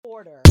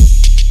quarter. I'm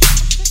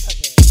sick of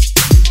it. You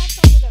have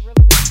something that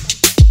really makes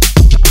sense.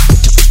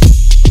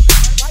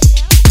 Right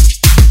now?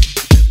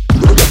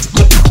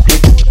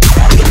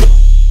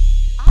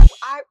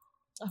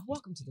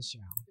 Welcome to the show.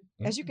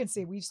 As you can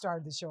see, we've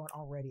started the show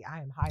already.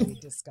 I am highly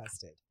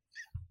disgusted.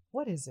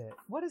 What is it?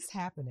 What is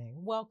happening?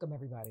 Welcome,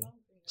 everybody.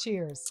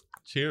 Cheers.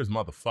 Cheers,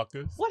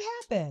 motherfuckers. What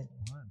happened?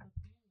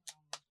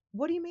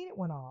 What do you mean it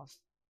went off?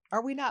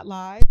 Are we not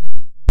live?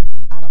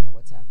 I don't know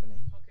what's happening.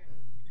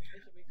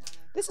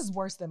 This is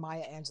worse than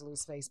Maya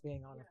Angelou's face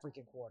being on a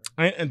freaking quarter.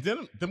 And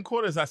then them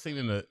quarters I seen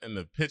in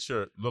the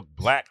picture look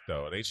black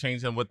though. They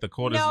changed them what the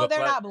quarters look like. No,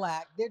 they're not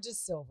black. They're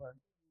just silver.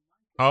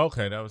 Oh,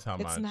 okay, that was how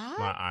It's not?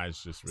 my eyes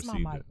just It's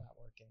received my mic it. not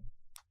working.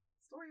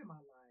 Story of my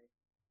life.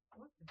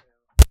 What the hell?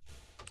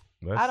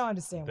 I don't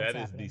understand what's That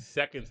is happening. the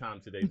second time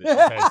today that you've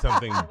had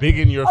something big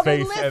in your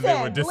Okay, face and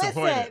then we're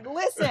disappointed.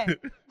 Listen.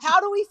 How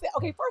do we feel?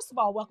 Okay, first of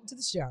all, welcome to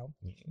the show.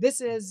 This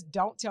is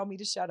Don't Tell Me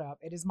to Shut Up.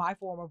 It is my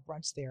form of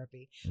brunch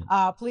therapy.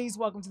 Please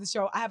welcome to the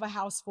show. I have a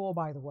house full,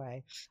 by the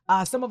way.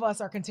 Some of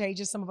us are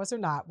contagious. Some of us are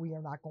not. We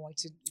are not going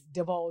to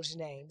divulge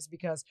names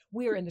because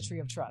we are in the tree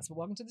of trust. But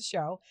welcome to the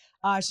show.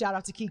 Shout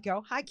out to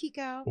Kiko. Hi,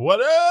 Kiko.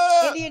 What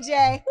up? Indian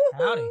J.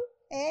 Howdy.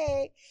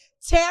 Hey.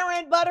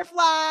 Taryn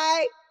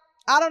Butterfly.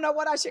 I don't know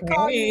what I should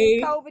call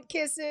you. COVID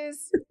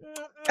kisses.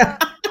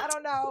 I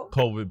don't know.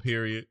 COVID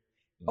period.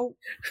 Oh.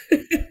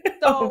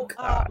 Oh, So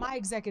God. my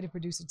executive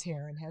producer,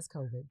 Taryn, has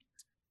COVID.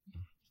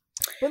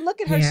 But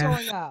look at her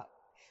showing up.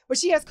 But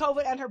she has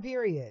COVID and her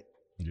period.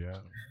 Yeah.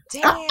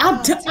 Damn. I'm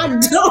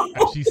Taryn. done.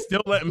 And she's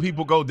still letting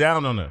people go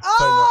down on her.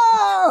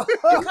 Oh!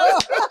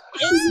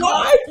 It's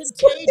not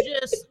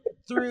contagious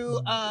through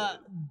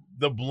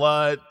The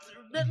blood.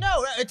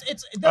 no,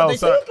 it's Oh, they,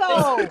 sorry.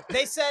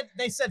 Kiko.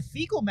 they said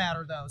fecal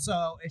matter though.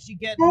 So if she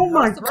get Oh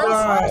my First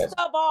God.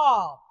 of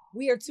all,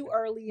 we are too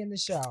early in the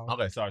show.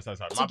 Okay, sorry. To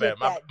My bad. get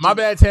that My deep.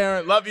 bad,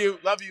 Taryn. Love you.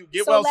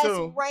 Get So well let's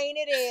soon. rein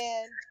it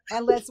in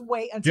and let's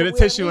wait until Get a we're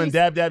tissue at and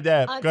least- dab.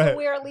 Go Until ahead.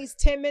 we're at least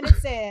 10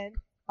 minutes in.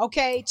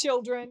 Okay,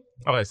 children.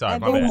 Okay, sorry.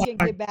 And My then bad. we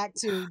can get back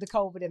to the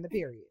COVID and the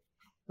period.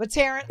 But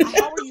Taryn,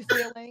 how are you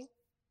feeling?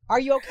 Are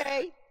you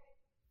okay?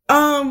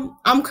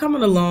 I'm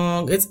coming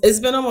along. It's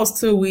been almost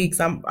 2 weeks.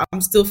 I'm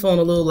still feeling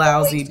a little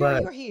lousy, Wait till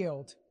but you're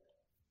healed.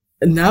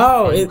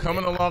 no, Are you it's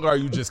coming along or are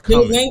you just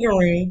still coming?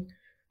 lingering.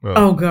 Oh.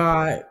 Oh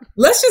God.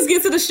 Let's just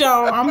get to the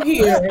show. I'm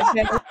here.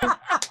 Okay?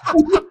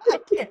 I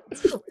can't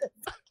do it.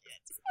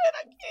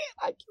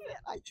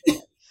 I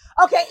can't.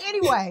 Okay,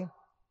 anyway.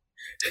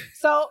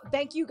 So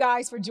thank you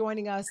guys for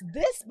joining us.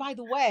 This, by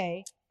the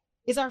way,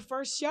 is our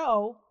first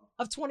show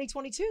of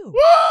 2022.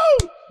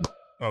 Woo!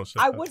 Oh shit.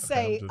 I would Okay,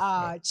 say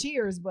I'm just-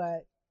 cheers,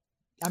 but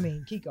I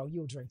mean, Kiko,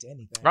 you'll drink to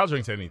anything. I'll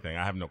drink to anything.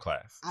 I have no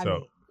class. I So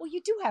mean, well,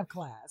 you do have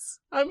class.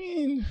 I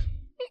mean,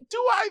 do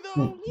I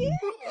though? Yeah.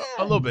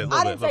 A little bit.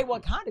 I didn't say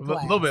what kind of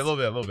class. A little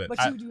bit. But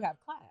I, you do have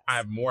class. I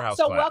have more house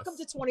So class. welcome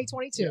to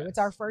 2022. Yes. It's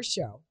our first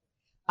show.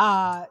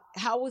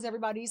 How was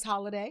everybody's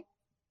holiday?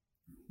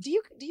 Do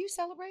you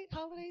celebrate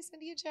holidays,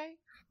 India J?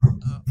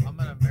 I'm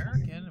an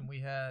American, and we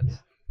had.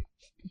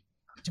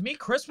 To me,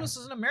 Christmas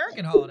is an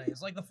American holiday.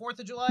 It's like the 4th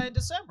of July in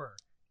December.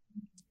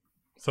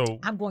 So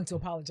I'm going to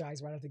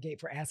apologize right out the gate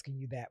for asking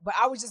you that, but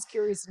I was just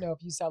curious to know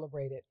if you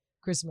celebrated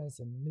Christmas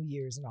and New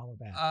Year's and all of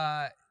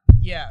that.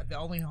 Yeah, the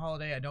only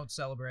holiday I don't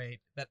celebrate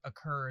that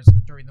occurs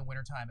during the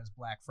wintertime is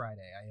Black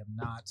Friday. I am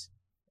not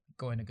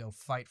going to go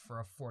fight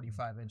for a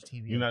 45-inch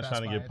TV. You're at not Best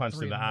trying to Buy get at punched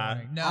 3 in the in eye?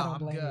 morning. No, I don't I'm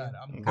blame good. you.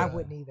 I'm good. I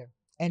wouldn't either.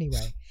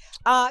 Anyway,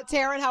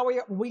 Taryn, how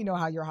were we know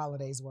how your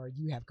holidays were.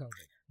 You have COVID.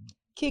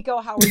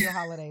 Kiko, how were your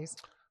holidays?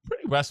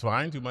 pretty restful.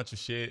 I didn't do much of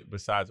shit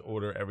besides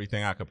order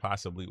everything I could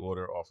possibly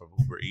order off of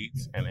Uber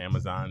Eats and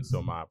Amazon.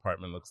 So my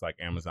apartment looks like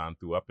Amazon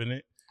threw up in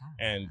it.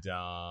 And yeah,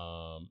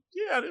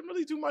 I didn't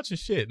really do much of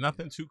shit.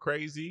 Nothing too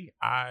crazy.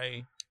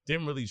 I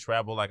didn't really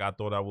travel like I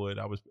thought I would.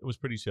 It was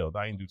pretty chilled.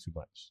 I didn't do too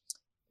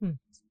much.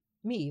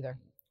 Me either.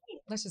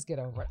 Let's just get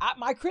over it.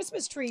 My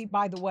Christmas tree,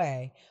 by the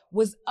way,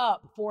 was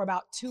up for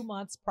about 2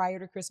 months prior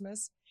to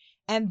Christmas.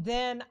 And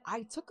then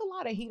I took a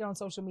lot of heat on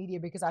social media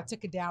because I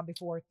took it down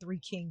before Three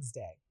Kings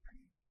Day.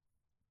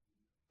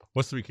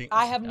 What's Three Kings?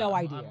 I have no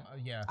idea.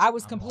 Yeah, I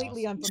was I'm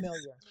completely lost.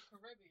 unfamiliar.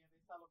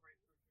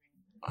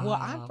 Well,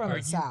 I'm from Are the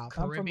you South.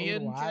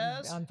 Caribbean, I'm from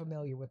Jazz? I'm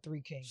unfamiliar with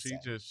Three Kings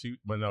Day.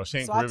 But no, she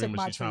ain't So I Caribbean, took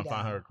but my she's trying to tree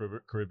find her down. a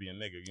Caribbean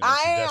nigga. You know,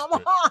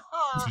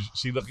 I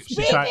she's am. desperate. She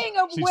Speaking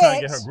of she's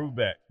trying to get her which- groove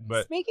back.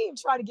 But Speaking of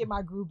trying to get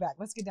my groove back,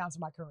 let's get down to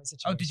my current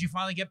situation. Oh, did you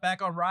finally get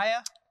back on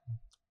Raya?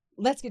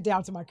 Let's get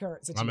down to my current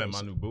I situation. met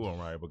my new boo on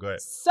Raya, but go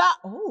ahead. So,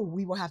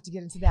 we will have to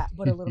get into that,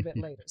 but a little bit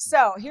later.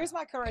 So, here's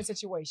my current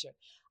situation.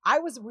 I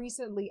was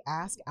recently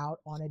asked out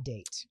on a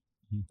date.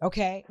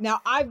 Okay. Now,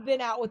 I've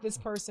been out with this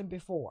person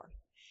before.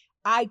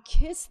 I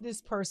kissed this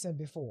person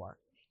before,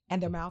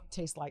 and their mouth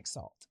tastes like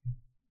salt.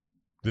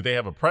 Did they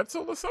have a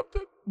pretzel or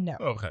something? No.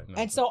 Okay. No.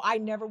 And so I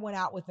never went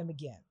out with them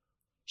again.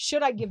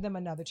 Should I give them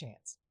another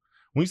chance?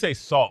 When you say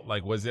salt,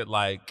 like was it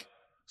like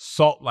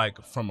salt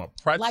like from a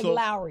pretzel? Like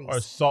Lowry's.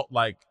 Or salt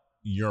like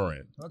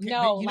urine? Okay,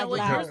 No, but you know like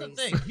what? Here's the Lowry's.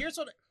 thing. Here's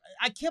what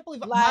I can't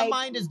believe my Like-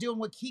 mind is doing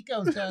what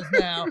Kiko's does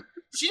now.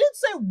 She didn't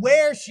say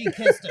where she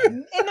kissed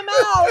him. In the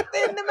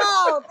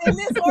mouth, in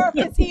this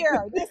orifice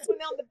here, this one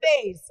on the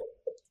face.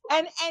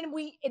 And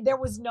there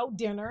was no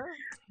dinner.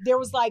 There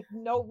was like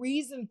no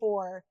reason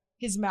for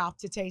his mouth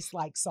to taste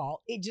like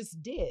salt. It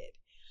just did.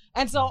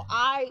 And so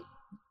I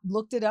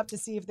looked it up to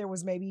see if there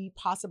was maybe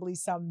possibly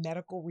some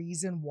medical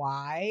reason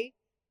why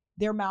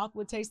their mouth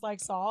would taste like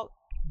salt.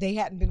 They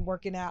hadn't been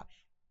working out.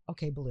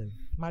 Okay, Blue,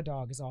 my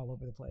dog is all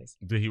over the place.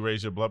 Did he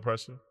raise your blood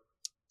pressure?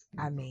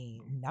 I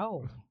mean,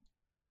 no.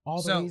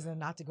 All the reason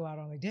not to go out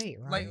on a date,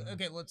 right? Like,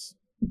 okay, let's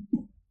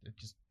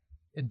just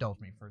indulge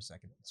me for a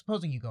second.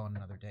 Supposing you go on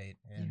another date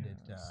and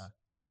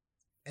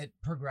it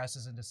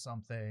progresses into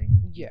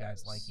something. You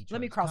guys like each other.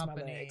 Let me cross my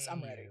legs.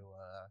 I'm ready.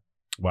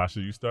 Why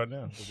should you start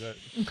now?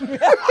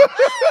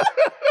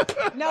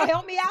 No,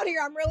 help me out here.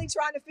 I'm really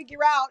trying to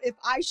figure out if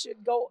I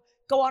should go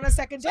on a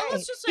second date.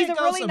 Let's just say he's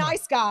a really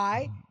nice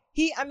guy.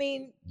 He's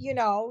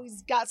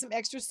got some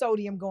extra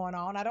sodium going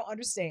on. I don't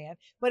understand.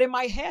 But in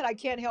my head, I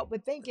can't help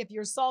but think if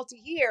you're salty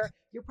here,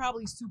 you're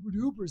probably super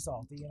duper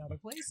salty in other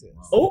places.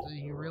 Well, do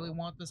you really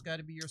want this guy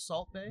to be your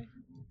salt bae?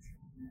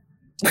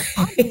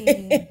 I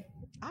mean,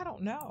 I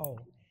don't know.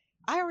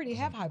 I already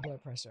have high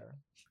blood pressure.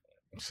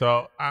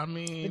 So, I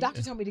mean, the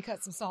doctor told me to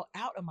cut some salt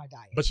out of my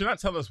diet. But you're not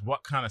telling us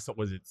what kind of salt.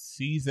 Was it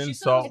seasoned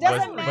salt? It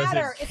doesn't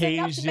matter. Was it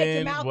Cajun? It's enough to make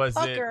your mouth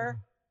pucker.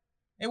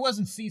 It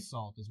wasn't sea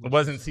salt. It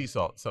wasn't sea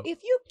salt. So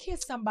if you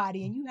kiss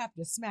somebody and you have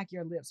to smack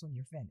your lips when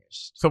you're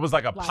finished. So it was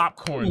like a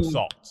popcorn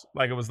salt.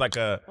 Like it was like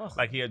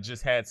like he had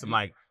just had some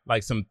like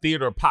some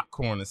theater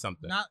popcorn or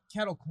something. Not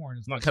kettle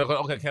corn. Not kettle corn.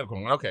 Okay, kettle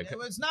corn. Okay.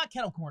 It's not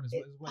kettle corn is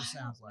what it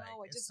sounds like.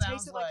 No, it just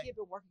tasted like he'd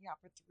been working out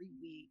for 3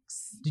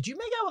 weeks. Did you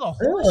make out with a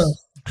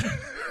horse?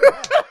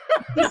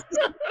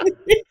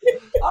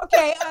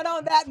 Okay, and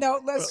on that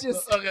note, let's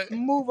just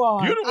move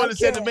on. You the one that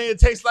said the man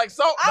tastes like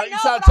salt. Now you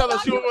trying to tell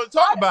us you don't want to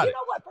talk about it. You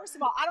know what? First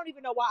of all, I don't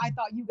even know why I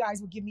thought you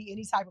guys would give me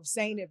any type of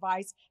sane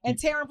advice. And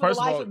Taryn, for the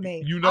life of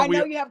me, I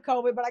know you have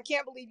COVID, but I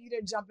can't believe you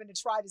didn't jump in to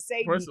try to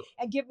save me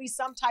and give me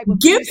some type of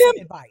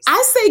advice.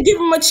 I say give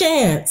him a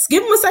chance.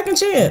 Give him a second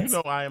chance. You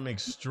know I am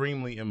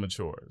extremely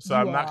immature, so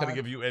I'm not going to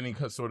give you any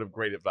sort of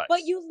great advice.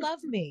 But you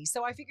love me,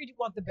 so I figured you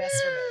want the best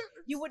for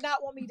me. You would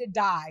not want me to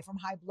die from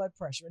high blood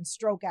pressure and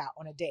stroke out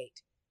on a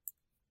date.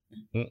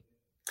 Mm.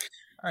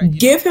 All right,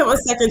 give him a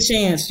second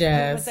chance, Jazz.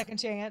 Give him a second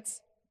chance.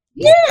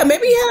 Yeah,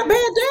 maybe he had a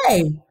bad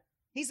day.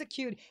 He's a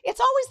cute. It's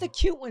always the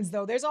cute ones,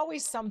 though. There's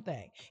always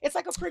something. It's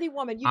like a pretty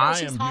woman. You know,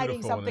 she's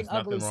hiding something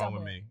ugly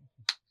somewhere. With me.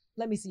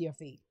 Let me see your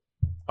feet.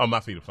 Oh,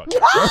 my feet are fucked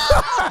up.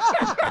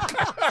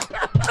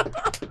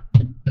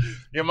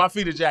 Yeah, my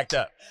feet are jacked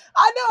up.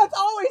 I know, it's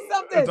always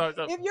something.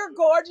 If you're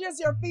gorgeous,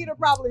 your feet are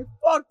probably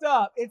fucked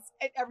up. It's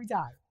every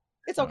time.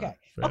 It's okay.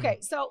 Okay,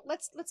 so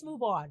let's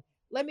move on.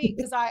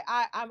 Because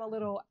I'm a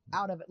little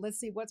out of it. Let's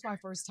see, what's my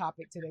first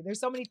topic today? There's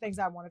so many things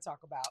I want to talk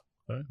about.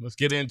 Okay, let's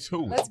get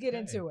into it. Let's get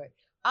into it.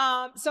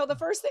 So the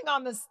first thing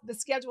on the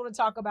schedule to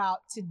talk about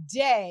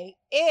today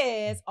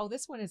is,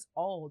 this one is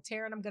old.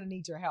 Taryn, I'm going to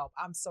need your help.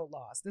 I'm so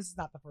lost. This is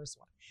not the first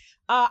one.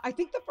 I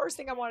think the first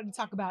thing I wanted to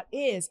talk about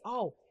is,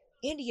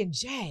 Indian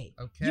J.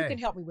 Okay. You can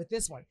help me with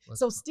this one.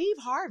 So Steve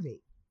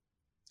Harvey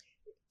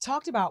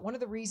talked about one of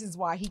the reasons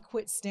why he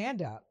quit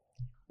stand-up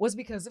was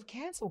because of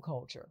cancel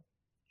culture.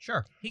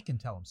 Sure, he can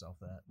tell himself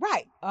that.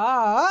 Right.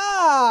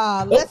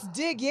 Let's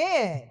dig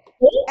in.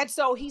 And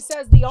so he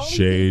says the only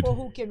people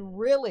who can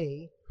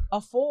really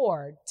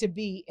afford to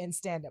be in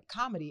stand-up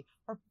comedy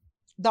are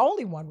the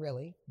only one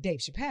really, Dave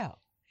Chappelle,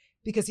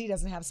 because he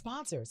doesn't have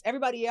sponsors.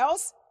 Everybody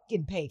else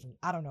getting paid from,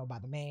 I don't know by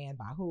the man,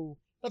 by who,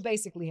 but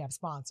basically have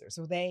sponsors.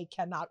 So they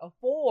cannot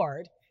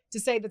afford to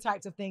say the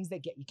types of things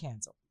that get you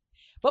canceled.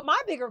 But my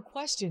bigger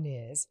question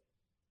is,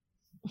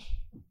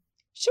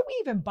 should we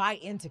even buy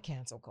into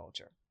cancel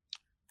culture?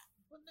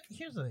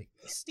 Here's the thing.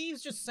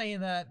 Steve's just saying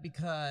that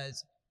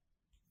because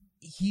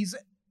he's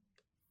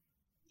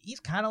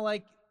kind of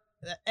like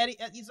Eddie.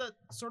 He's a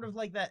sort of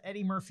like that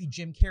Eddie Murphy,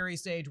 Jim Carrey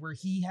stage where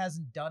he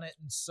hasn't done it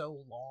in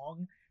so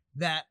long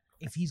that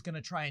if he's going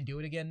to try and do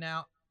it again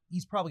now,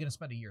 he's probably going to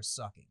spend a year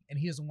sucking, and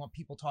he doesn't want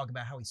people talking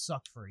about how he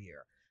sucked for a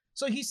year.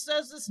 So he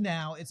says this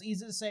now. It's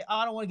easy to say,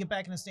 I don't want to get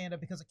back into stand-up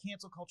because of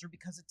cancel culture,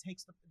 because it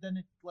takes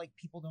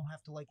people don't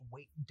have to wait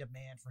and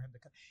demand for him to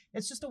come.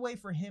 It's just a way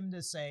for him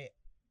to say,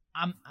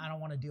 I don't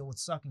want to deal with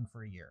sucking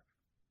for a year.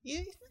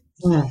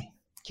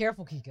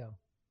 Careful, Kiko.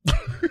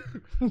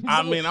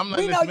 I mean, I'm not.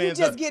 We know you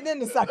just getting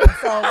into sucking,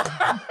 so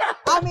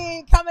I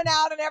mean, coming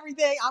out and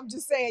everything. I'm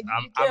just saying.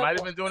 I might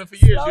have been doing it for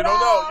years. You don't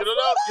know.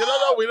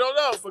 We don't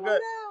know. Number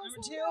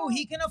two,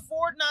 he can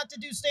afford not to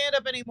do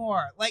stand-up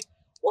anymore.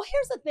 Well,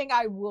 here's the thing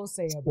I will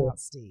say about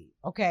Steve.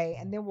 Okay,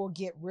 and then we'll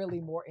get really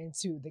more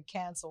into the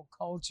cancel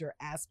culture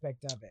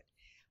aspect of it.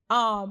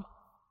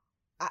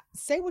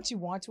 Say what you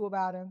want to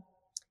about him.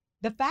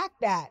 The fact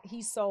that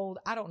he sold,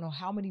 I don't know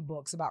how many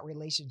books about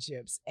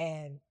relationships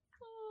and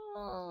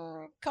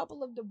a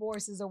couple of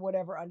divorces or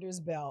whatever under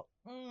his belt.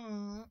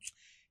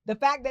 The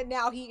fact that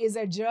now he is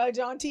a judge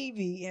on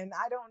TV, and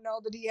I don't know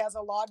that he has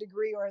a law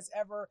degree or has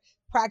ever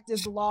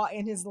practiced law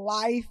in his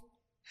life.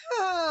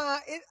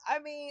 I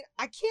mean,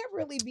 I can't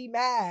really be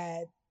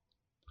mad.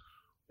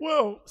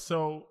 Well,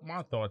 so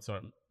my thoughts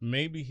are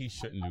maybe he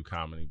shouldn't do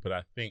comedy, but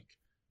I think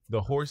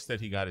the horse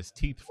that he got his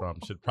teeth from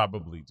should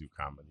probably do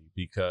comedy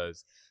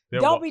because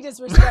don't be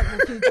disrespectful,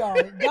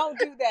 Kiko. Don't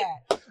do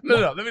that.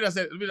 No. Let me not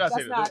say.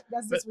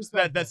 That's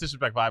disrespectful. That's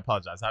disrespectful. I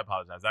apologize.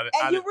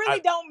 And you really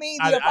don't mean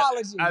the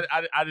apology.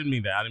 I didn't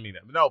mean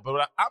that. No,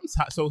 but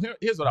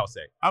here's what I'll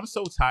say. I'm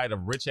so tired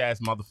of rich ass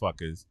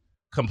motherfuckers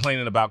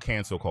complaining about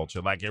cancel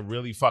culture. Like it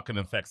really fucking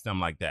affects them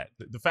like that.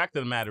 The fact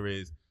of the matter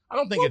is, I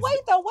don't think wait.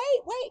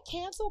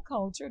 Cancel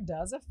culture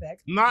does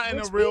affect not in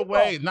a real people.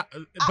 Way.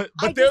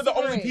 But they're the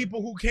only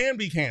people who can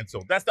be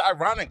canceled. That's the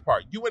ironic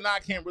part. You and I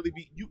can't really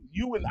be.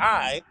 You and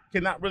I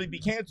cannot really be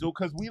canceled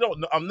because we don't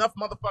know enough.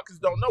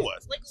 Motherfuckers don't know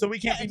us, so we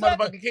can't be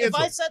motherfucking canceled. If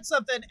I said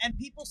something and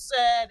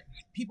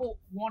people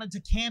wanted to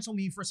cancel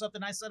me for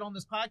something I said on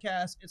this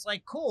podcast, it's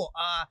like, cool.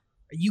 Are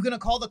you gonna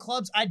call the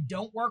clubs I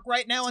don't work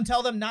right now and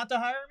tell them not to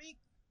hire me?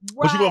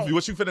 Right.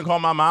 What you finna call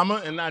my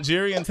mama in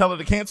Nigeria and tell her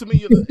to cancel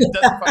me? It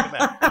doesn't fucking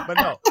matter. But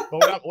no.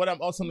 But what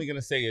I'm ultimately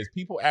gonna say is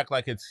people act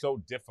like it's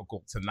so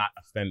difficult to not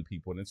offend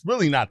people, and it's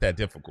really not that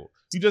difficult.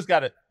 You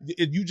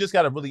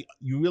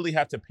really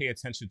have to pay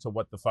attention to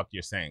what the fuck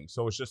you're saying.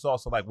 So it's just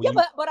also like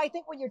but I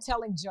think when you're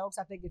telling jokes,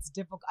 I think it's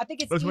difficult. I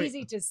think it's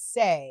easy to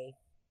say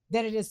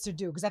than it is to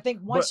do. Because I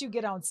think once you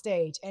get on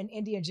stage, and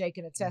Indy and Jay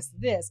can attest to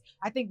this,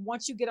 I think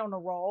once you get on a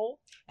roll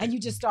and you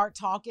just start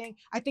talking,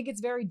 I think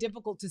it's very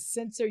difficult to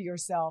censor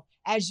yourself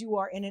as you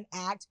are in an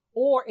act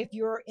or if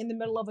you're in the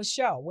middle of a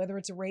show, whether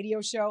it's a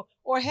radio show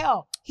or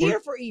hell,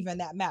 here for even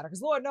that matter.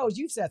 Because Lord knows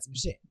you've said some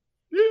shit.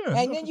 Yeah.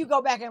 And then you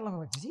go back and look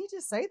like, did he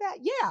just say that?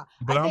 Yeah.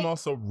 But I'm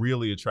also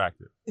really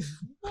attractive.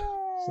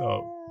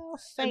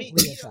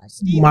 Faintly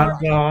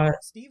attractive.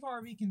 Steve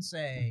Harvey can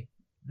say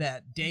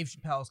that Dave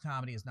Chappelle's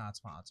comedy is not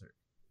sponsored.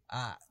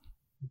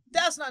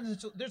 That's not.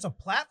 There's a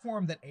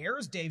platform that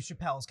airs Dave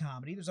Chappelle's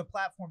comedy. There's a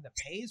platform that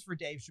pays for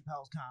Dave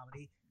Chappelle's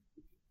comedy.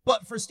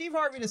 But for Steve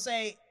Harvey to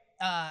say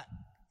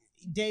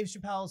Dave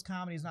Chappelle's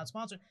comedy is not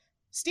sponsored,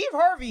 Steve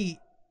Harvey,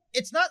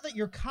 it's not that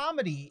your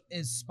comedy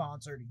is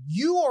sponsored.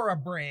 You are a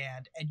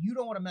brand, and you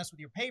don't want to mess with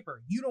your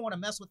paper. You don't want to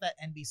mess with that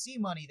NBC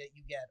money that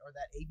you get or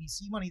that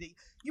ABC money that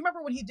you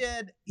remember when he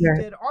did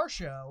our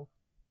show.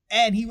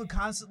 And he would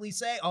constantly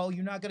say, "Oh,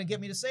 you're not going to get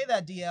me to say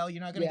that, DL.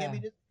 You're not going to get me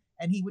to."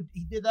 And he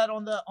did that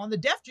on the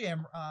Def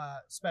Jam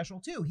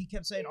special too. He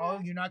kept saying, "Oh,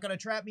 you're not going to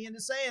trap me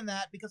into saying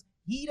that," because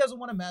he doesn't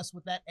want to mess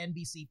with that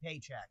NBC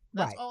paycheck.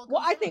 That's all.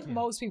 Well, I think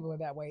most people are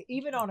that way,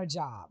 even on a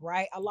job,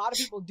 right? A lot of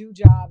people do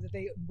jobs that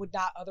they would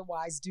not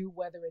otherwise do,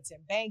 whether it's in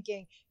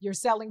banking, you're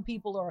selling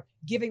people or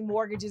giving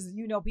mortgages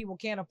that people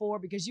can't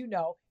afford because you're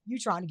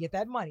trying to get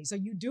that money. So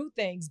you do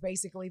things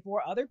basically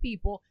for other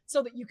people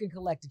so that you can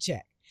collect a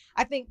check.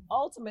 I think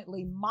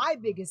ultimately my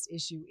biggest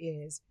issue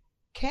is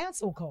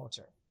cancel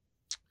culture.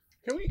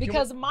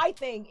 Because my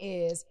thing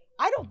is,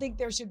 I don't think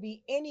there should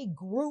be any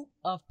group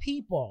of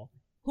people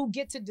who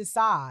get to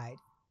decide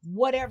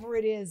whatever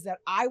it is that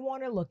I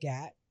want to look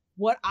at,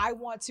 what I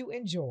want to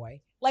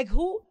enjoy. Like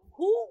who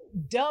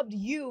dubbed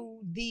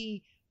you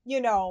the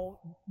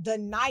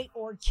knight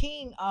or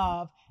king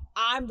of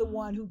I'm the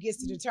one who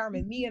gets to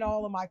determine. Me and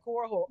all of my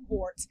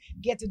cohorts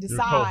get to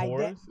decide.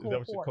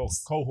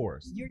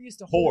 Cohorts. You're used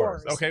to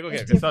whores. whores. Okay. Kiko,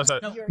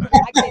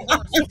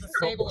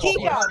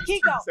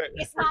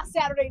 it's not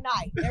Saturday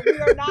night, and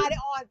we're not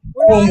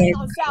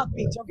on South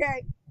Beach,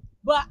 okay?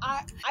 But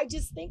I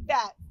just think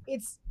that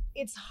it's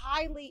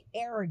highly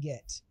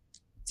arrogant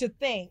to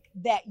think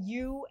that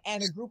you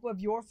and a group of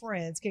your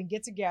friends can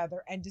get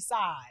together and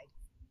decide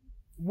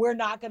we're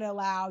not going to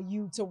allow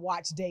you to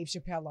watch Dave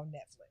Chappelle on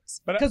Netflix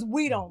because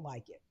we don't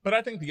like it. But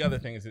I think the other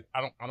thing is that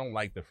I don't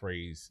like the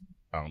phrase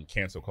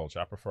cancel culture.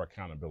 I prefer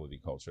accountability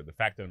culture. The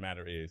fact of the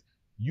matter is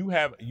you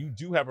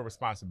do have a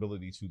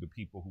responsibility to the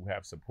people who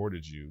have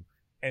supported you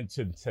and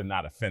to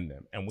not offend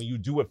them. And when you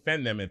do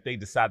offend them, if they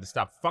decide to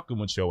stop fucking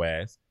with your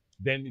ass,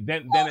 then I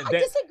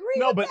disagree.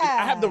 No, with but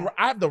that.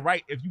 I have the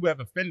right, if you have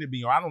offended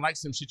me or I don't like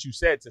some shit you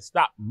said, to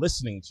stop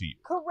listening to you.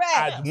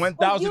 Correct.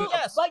 1,000.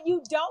 But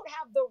you don't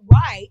have the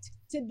right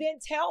to then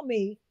tell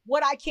me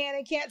what I can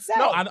and can't say.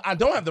 No, I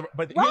don't have the.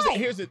 But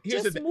here's the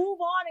just move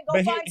on and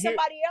go find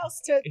somebody else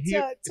to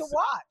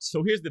watch.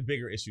 So here's the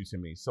bigger issue to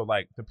me. So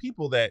like the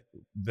people that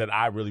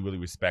I really really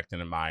respect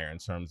and admire in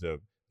terms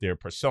of their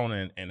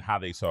persona and how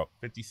they talk,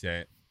 50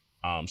 Cent.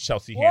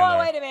 Chelsea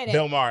Handler, wait a minute.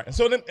 Bill Maher.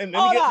 So can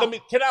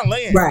I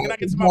lay in? Right, can I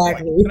get to my point?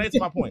 Can I get to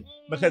my point?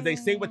 Because they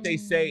say what they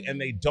say and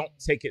they don't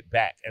take it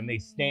back and they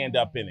stand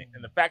up in it.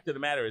 And the fact of the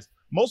matter is,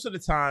 most of the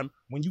time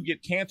when you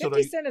get canceled,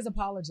 50 Cent has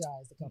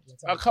apologized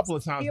a couple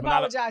of times. He but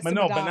apologized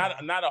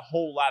not a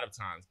whole lot of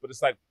times. But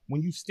it's like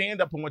when you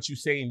stand up on what you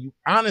say and you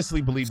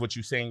honestly believe what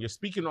you're saying, you're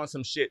speaking on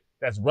some shit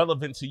that's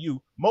relevant to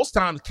you. Most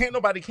times, can't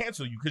nobody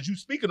cancel you because you're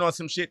speaking on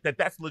some shit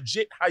that's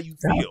legit how you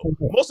feel.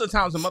 Most of the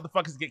times when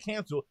motherfuckers get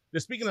canceled, they're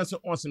speaking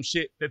on some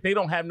shit that they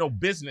don't have no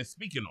business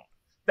speaking on.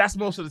 That's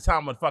most of the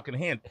time on fucking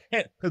hand.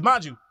 Because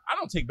mind you, I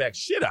don't take back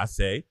shit I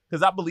say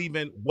because I believe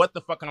in what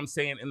the fuck I'm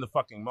saying in the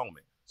fucking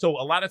moment. So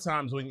a lot of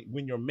times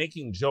when you're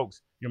making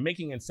jokes, you're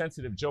making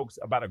insensitive jokes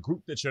about a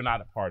group that you're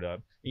not a part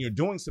of, and you're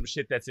doing some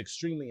shit that's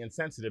extremely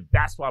insensitive.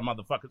 That's why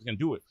motherfuckers can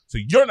do it. So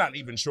you're not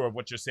even sure of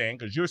what you're saying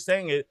because you're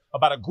saying it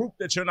about a group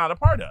that you're not a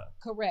part of.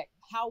 Correct.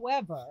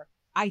 However,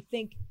 I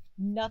think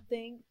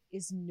nothing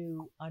is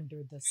new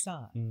under the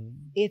sun.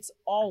 It's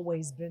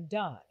always been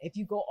done. If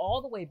you go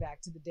all the way back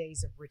to the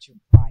days of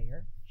Richard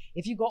Pryor,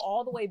 if you go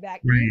all the way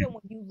back, even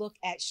when you look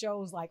at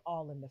shows like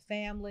All in the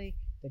Family,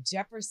 The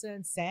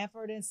Jeffersons,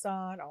 Sanford and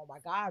Son, oh my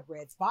God,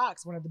 Red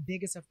Fox, one of the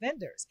biggest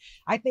offenders.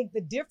 I think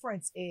the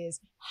difference is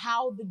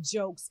how the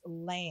jokes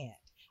land.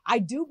 I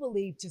do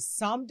believe to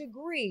some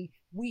degree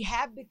we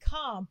have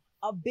become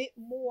a bit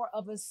more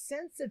of a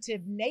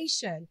sensitive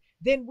nation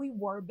than we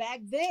were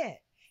back then.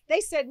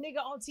 They said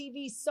nigga on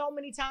TV so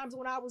many times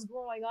when I was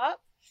growing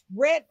up.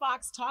 Red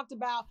Fox talked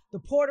about the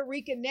Puerto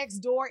Rican next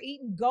door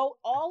eating goat,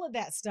 all of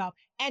that stuff.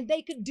 And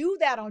they could do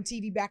that on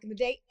TV back in the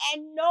day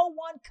and no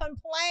one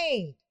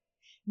complained.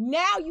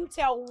 Now you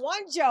tell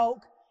one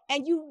joke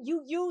and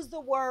you use the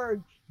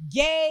word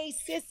gay,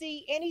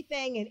 sissy,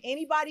 anything, and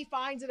anybody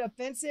finds it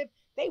offensive,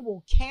 they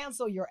will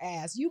cancel your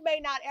ass. You may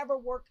not ever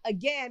work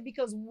again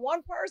because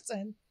one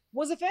person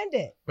was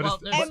offended.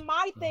 And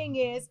my thing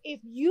is, if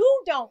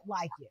you don't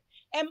like it,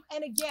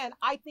 and again,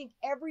 I think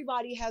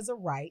everybody has a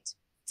right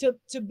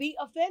to be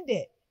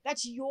offended.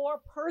 That's your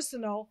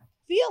personal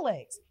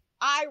feelings.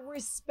 I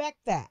respect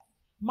that.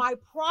 My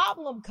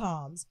problem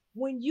comes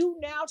when you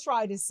now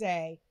try to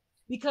say,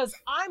 because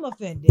I'm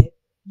offended,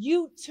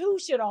 you too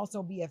should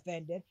also be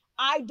offended.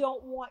 I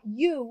don't want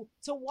you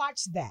to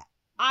watch that.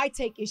 I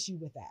take issue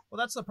with that. Well,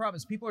 that's the problem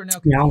is people are now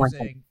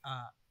confusing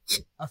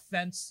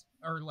offense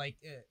or like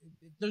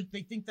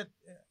they think that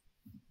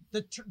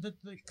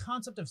the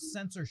concept of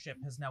censorship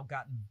has now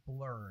gotten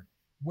blurred,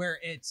 where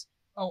it's,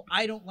 oh,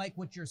 I don't like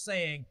what you're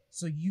saying,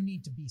 so you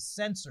need to be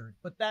censored.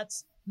 But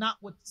that's not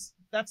what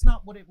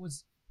it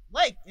was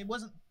like. It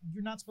wasn't.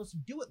 You're not supposed to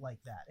do it like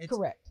that. It's,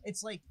 correct.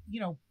 It's like,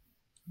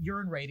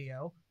 you're in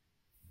radio.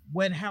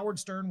 When Howard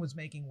Stern was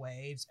making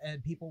waves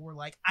and people were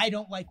like, I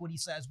don't like what he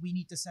says, we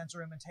need to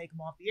censor him and take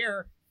him off the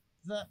air,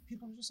 the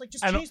people were just like,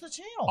 just change the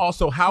channel.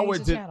 Also,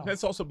 Howard did,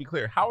 let's also be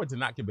clear, Howard did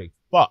not give a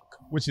fuck,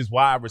 which is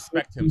why I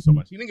respect him so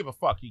much. He didn't give a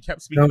fuck. He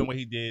kept speaking the way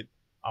he did.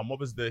 What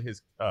was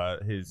his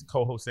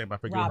co-host name? I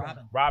forget.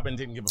 Robin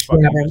didn't give a fuck.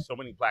 So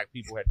many black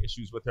people had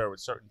issues with her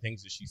with certain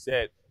things that she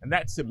said. And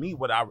that's, to me,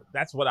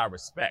 that's what I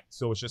respect.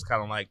 So it's just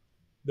kind of like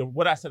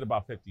what I said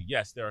about 50.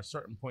 Yes, there are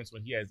certain points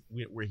where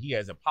he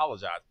has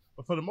apologized.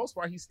 But for the most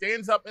part, he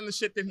stands up in the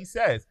shit that he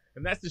says.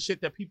 And that's the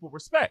shit that people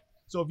respect.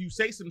 So if you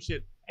say some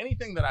shit,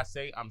 anything that I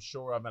say, I'm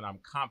sure of and I'm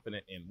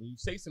confident in. When you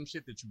say some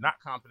shit that you're not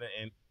confident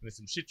in, and it's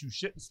some shit you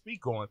shouldn't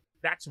speak on,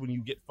 that's when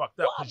you get fucked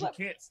up because you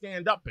can't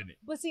stand up in it.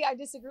 But see, I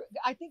disagree.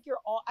 I think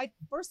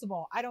first of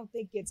all, I don't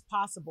think it's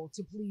possible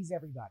to please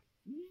everybody.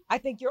 I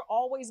think you're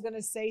always going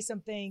to say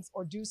some things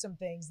or do some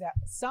things that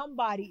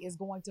somebody is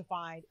going to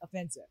find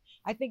offensive.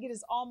 I think it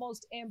is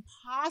almost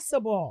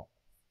impossible.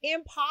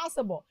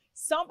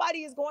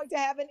 Somebody is going to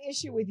have an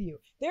issue with you.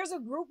 There's a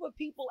group of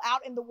people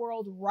out in the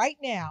world right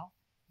now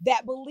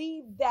that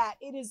believe that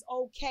it is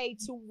okay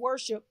to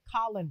worship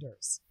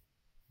colanders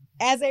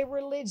as a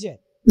religion.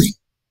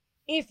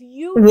 If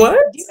you do you know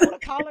what a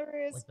colander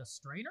is? Like the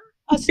strainer?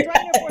 A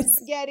strainer for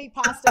spaghetti,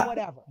 pasta,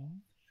 whatever.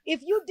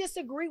 If you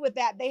disagree with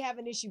that, they have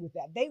an issue with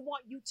that. They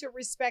want you to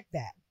respect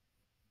that.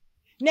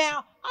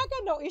 Now, I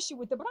got no issue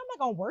with it, but I'm not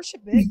going to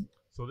worship it.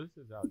 So this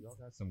is out. Y'all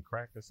got some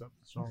crack or something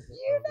strong?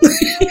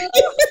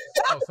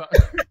 Oh, sorry.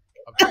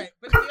 All right,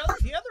 but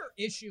the other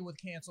issue with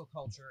cancel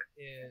culture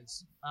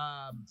is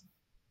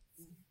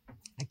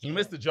you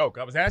missed the joke.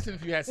 I was asking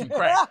if you had some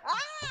crack.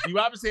 You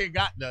obviously ain't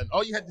got none.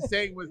 All you had to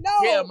say was, no,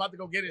 yeah, I'm about to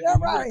go get it. You're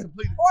right. Or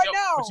joke,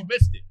 no. But you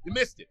missed it. You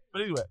missed it.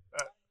 But anyway.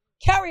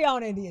 Carry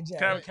on, Indian Jay.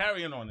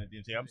 Carrying on,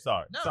 Indian Jay. I'm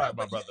sorry. Sorry,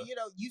 my brother.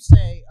 You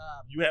say...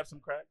 you have some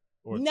crack?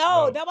 Or,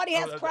 no, nobody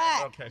has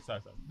crack. Okay,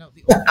 sorry. No,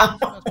 the only person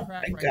who has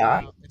crack right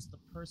now is the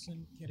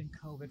person getting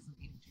COVID from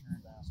eating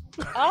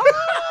pterodactyl. Oh!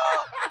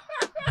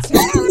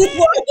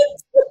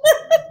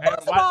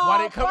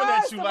 Why they coming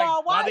at you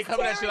like? Why they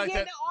coming at you like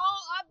that?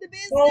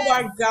 Oh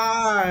my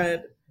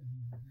God!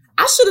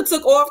 I should have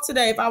took off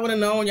today if I would have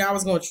known y'all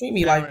was going to treat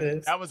me like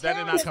this. That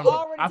did not come.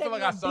 I feel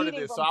like I started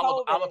this, so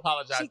I'll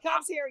apologize. She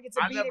comes here and gets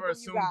a beating from you guys. I never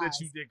assumed that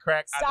you did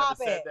crack. Stop I never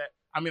said it. that.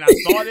 I mean, I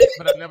thought it,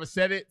 but I never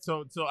said it.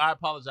 So I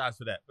apologize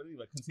for that. But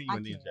anyway, continue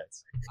in the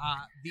injects.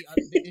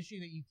 The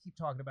issue that you keep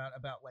talking about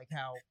like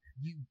how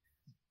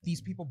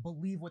these people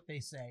believe what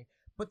they say.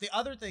 But the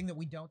other thing that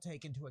we don't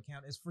take into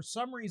account is for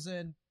some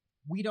reason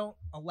we don't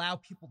allow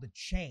people to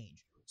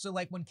change. So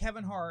like when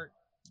Kevin Hart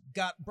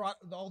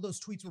all those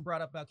tweets were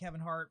brought up about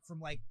Kevin Hart from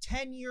like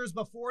 10 years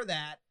before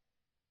that,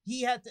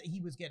 he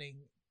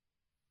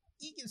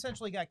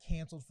essentially got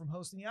canceled from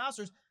hosting the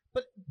Oscars.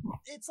 But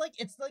it's like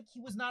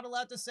he was not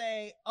allowed to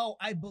say, oh,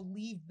 I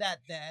believed that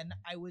then.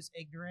 I was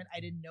ignorant. I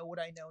didn't know what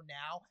I know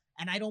now.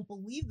 And I don't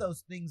believe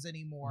those things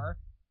anymore.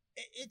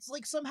 it's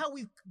like somehow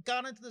we've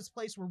gone into this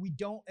place where we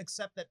don't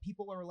accept that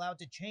people are allowed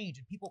to change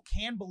and people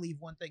can believe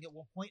one thing at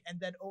one point, and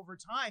then over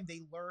time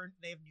they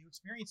have new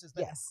experiences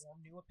that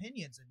inform new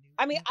opinions and new.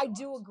 I mean, I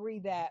do agree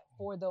that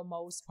for the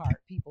most part,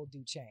 people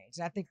do change.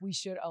 And I think we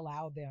should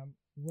allow them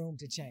room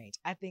to change.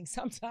 I think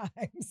sometimes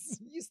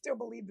you still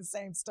believe the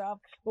same stuff,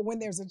 but when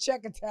there's a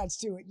check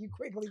attached to it, you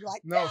quickly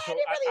like, no. I So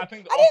didn't I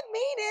think I didn't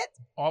mean it.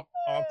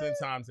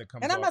 Oftentimes it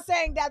comes. And I'm not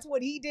saying that's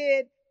what he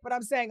did, but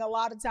I'm saying a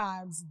lot of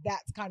times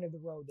that's kind of the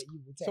road that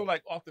you will take. So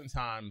like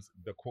oftentimes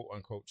the quote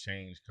unquote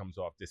change comes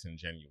off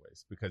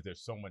disingenuous because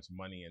there's so much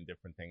money and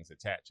different things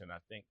attached. And I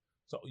think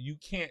so you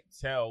can't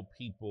tell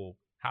people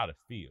how to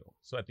feel.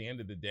 So at the end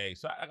of the day,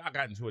 so I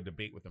got into a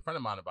debate with a friend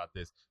of mine about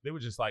this. They were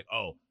just like,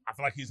 oh, I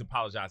feel like he's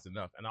apologized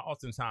enough. And I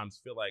oftentimes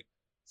feel like,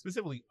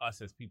 specifically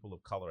us as people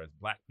of color, as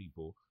Black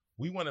people,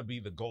 we want to be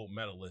the gold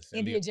medalists.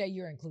 India J,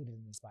 you're included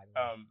in this, by the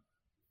way.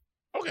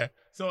 Okay,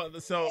 so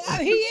yeah,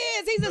 he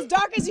is. He's as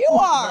dark as you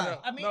are. No,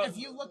 I mean, if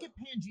you look at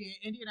Pangea,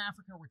 India and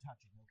Africa we're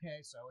touching. Okay,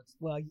 so it's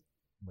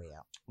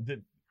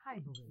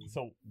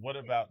So what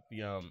about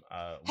the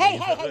Hey,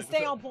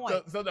 stay on point.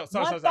 Sorry.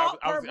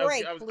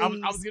 I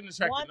was getting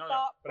distracted.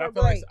 But I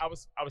feel like I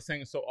was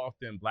saying so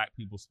often Black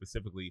people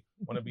specifically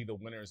want to be the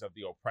winners of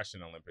the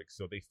oppression Olympics.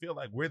 So they feel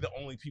like we're the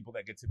only people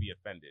that get to be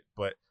offended.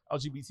 But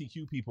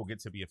LGBTQ people get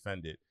to be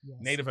offended. Yes.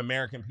 Native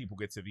American people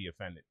get to be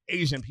offended.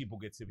 Asian people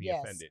get to be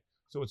offended.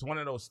 So it's one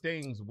of those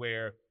things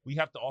where we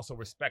have to also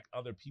respect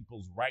other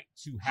people's right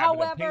to have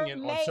an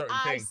opinion on certain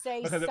things.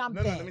 Say because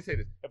something. No, let me say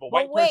this. If a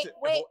white person,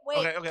 wait.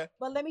 Okay.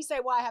 But let me say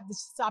why I have to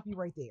stop you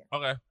right there.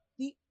 Okay.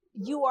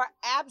 You are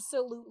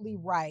absolutely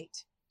right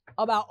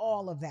about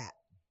all of that.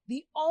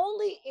 The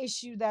only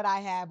issue that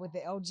I have with the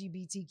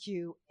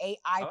LGBTQ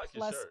AI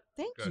plus,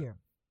 thank you.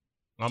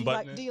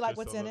 Do you like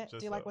what's in it?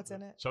 Do you like what's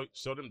in it?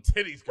 Show them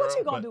titties, girl. What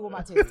you gonna do with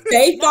my titties?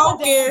 Stay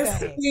focused,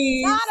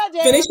 please.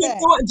 Finish your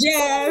thought,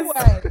 Jazz.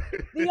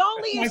 The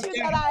only issue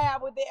that I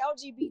have with the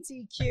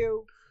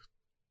LGBTQ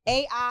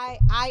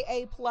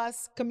IA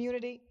plus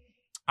community,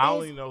 I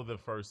only know the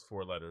first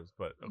 4 letters,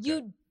 but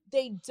okay.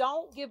 They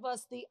don't give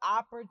us the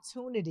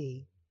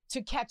opportunity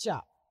to catch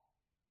up.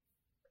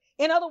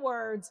 In other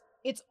words,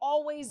 it's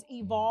always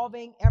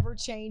evolving, ever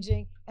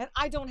changing, and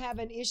I don't have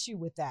an issue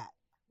with that.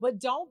 But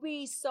don't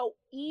be so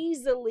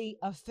easily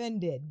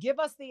offended. Give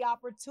us the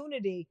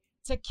opportunity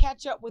to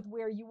catch up with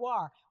where you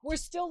are. We're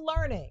still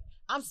learning.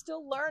 I'm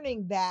still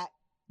learning that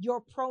your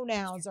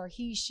pronouns are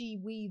he, she,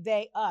 we,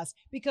 they, us.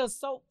 Because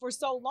for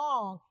so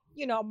long,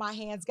 my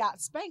hands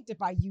got spanked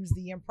if I use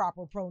the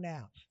improper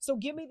pronoun. So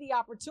give me the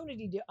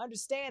opportunity to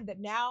understand that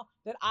now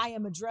that I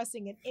am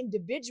addressing an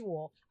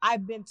individual,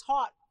 I've been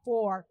taught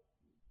for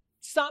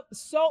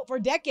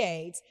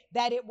decades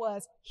that it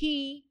was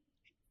he,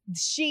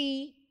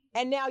 she,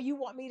 and now you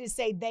want me to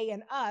say they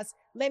and us.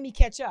 Let me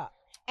catch up.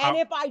 And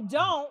if I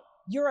don't,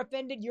 you're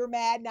offended, you're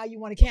mad, now you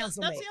want to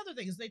cancel me. That's the other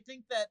thing, is they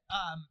think that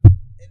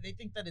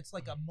it's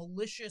like a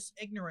malicious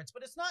ignorance,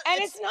 but it's not.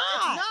 And it's not.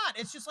 It's not.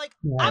 It's just like,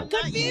 I'm not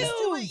confused. used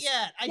to it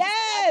yet.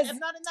 I'm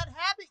not in that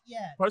habit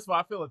yet. First of all,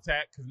 I feel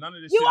attacked because none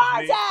of this shit is me. You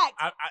are attacked.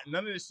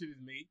 None of this shit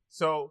is me.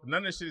 So none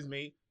of this shit is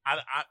me.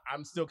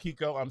 I'm still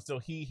Kiko. I'm still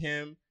he,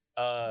 him,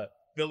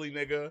 Philly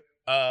nigga,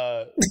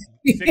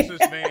 Sixers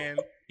fan,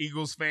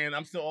 Eagles fan.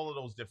 I'm still all of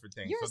those different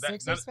things. You're a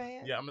Sixers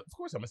fan? Yeah, of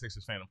course I'm a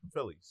Sixers fan. I'm from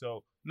Philly.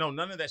 So no,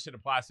 none of that shit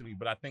applies to me.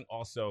 But I think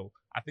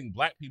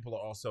Black people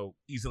are also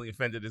easily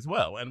offended as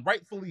well. And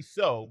rightfully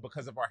so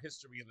because of our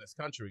history in this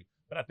country.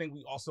 But I think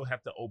we also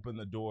have to open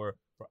the door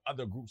for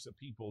other groups of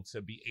people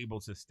to be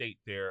able to state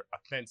their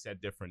offense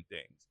at different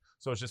things.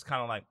 So it's just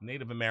kind of like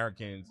Native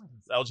Americans,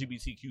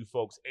 LGBTQ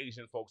folks,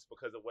 Asian folks,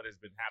 because of what has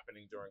been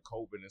happening during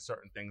COVID and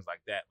certain things like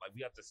that. Like,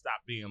 we have to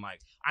stop being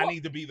like, I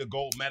need to be the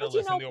gold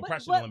medalist in the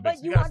oppression Olympics.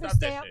 But you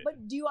understand,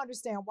 but do you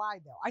understand why,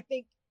 though? I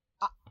think,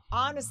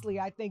 honestly,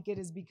 I think it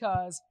is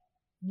because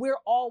we're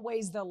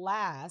always the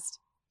last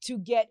to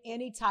get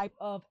any type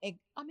of,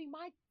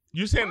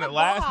 you're saying the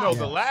last? No,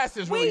 the last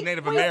is really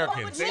Native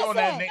Americans. They on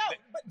that.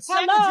 But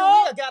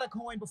Sacagawea got a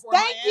coin before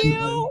Maya Angelou. Thank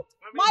you.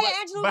 Maya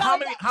Angelou. But how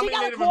many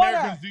Native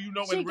Americans do you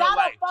know in real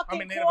life? How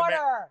many Native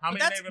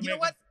Americans? You know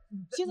what?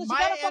 She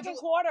got a fucking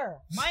quarter.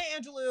 Maya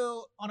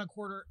Angelou on a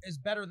quarter is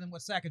better than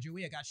what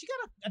Sacagawea got. She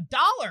got a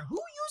dollar. Who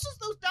uses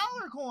those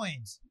dollar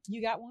coins?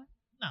 You got one?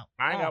 No.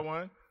 I ain't got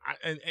one.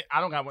 I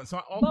don't got one. So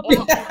Maya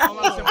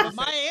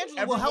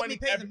Angelou will help me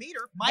pay the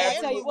meter. Maya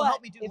Angelou will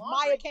help me do if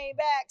laundry. Maya came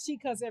back,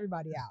 she'd cuss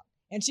everybody out.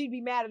 And she'd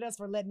be mad at us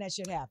for letting that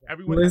shit happen.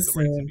 Everyone has the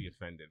right to be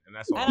offended. And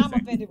that's all I'm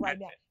offended right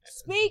now.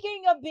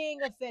 Speaking of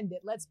being offended,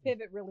 let's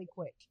pivot really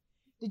quick.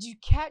 Did you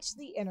catch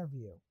the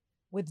interview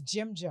with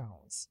Jim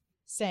Jones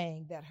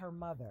saying that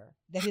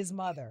his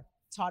mother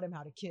taught him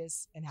how to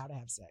kiss and how to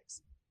have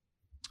sex?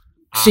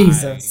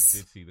 Jesus. I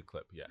did see the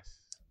clip, yes.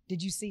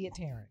 Did you see it,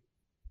 Taryn?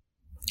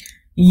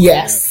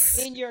 Yes.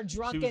 In your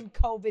drunken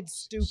COVID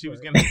stupor. She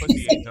was getting her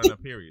pussy ate during her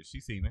period.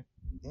 She seen it.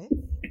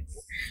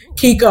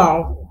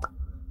 Kiko.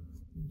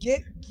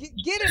 Get in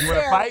you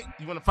there.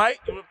 You want to fight?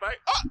 Oh,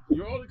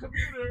 you're on the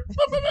computer.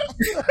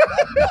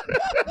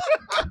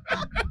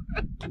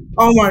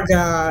 Oh my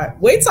God.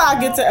 Wait till I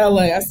get to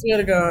LA. I swear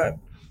to God.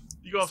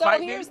 You gonna So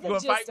fight me? here's You the gonna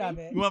gist fight of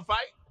me? it. You wanna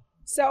fight?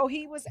 So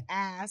he was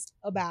asked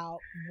about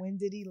when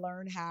did he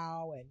learn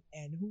how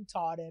and who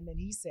taught him, and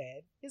he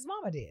said his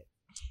mama did.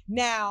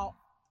 Now,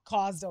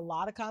 caused a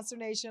lot of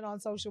consternation on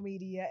social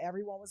media.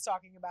 Everyone was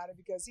talking about it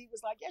because he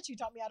was like, "Yeah, she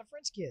taught me how to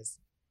French kiss."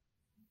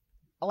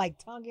 Like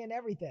tongue and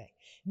everything.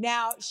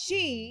 Now,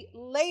 she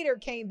later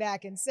came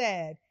back and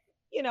said,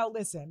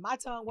 listen, my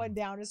tongue wasn't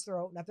down his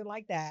throat, nothing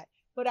like that.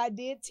 But I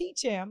did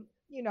teach him,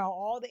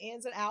 all the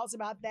ins and outs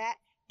about that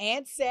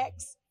and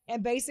sex.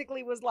 And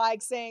basically was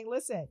like saying,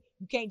 listen,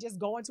 you can't just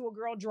go into a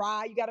girl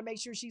dry. You got to make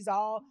sure she's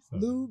all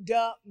lubed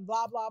up and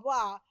blah, blah,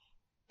 blah.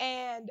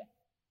 And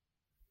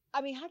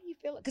I mean, how do you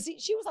feel? Because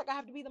she was like, I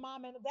have to be the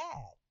mom and the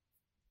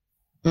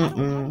dad. How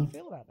do you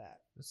feel about that?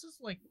 This is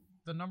like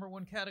the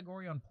 #1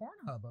 category on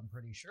Pornhub, I'm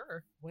pretty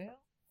sure. Well,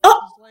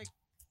 It's like,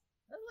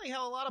 that's like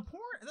how a lot of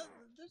porn.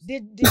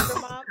 did your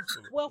mom?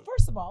 Well,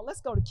 first of all, let's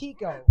go to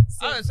Kiko.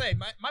 I would say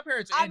my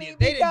parents are I Indian. mean,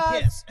 They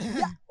didn't kiss.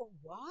 Yeah,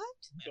 what?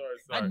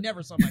 Sorry. I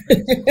never saw my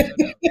parents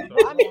kiss. So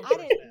no. I mean, I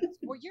didn't.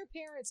 Were your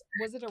parents?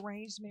 Was it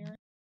arranged marriage?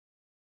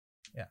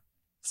 Yeah.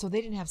 So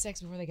they didn't have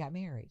sex before they got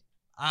married.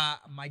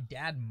 My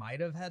dad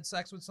might have had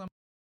sex with some.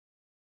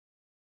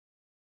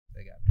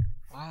 They got married.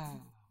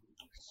 Wow.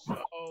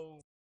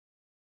 So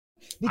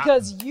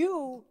Because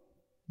you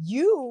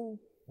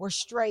were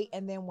straight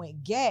and then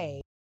went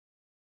gay.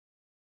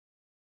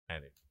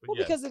 Well,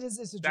 yes, because it's a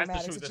that's the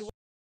dramatic truth. situation.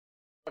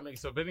 That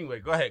makes so. But anyway,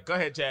 go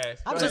ahead, Jazz.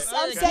 I'm Go just-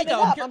 ahead. I'm setting it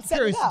up. I'm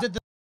setting it up. Did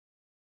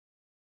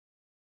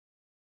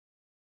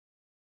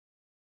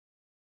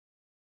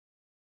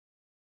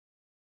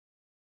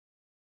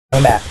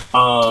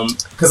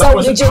Because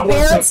So did your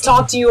parents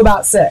talk to you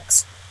about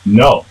sex?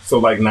 No. So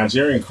like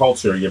Nigerian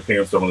culture, your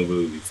parents don't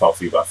really talk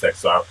to you about sex.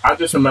 So I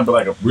just remember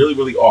like a really,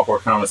 really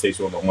awkward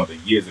conversation with my mother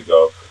years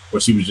ago where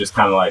she was just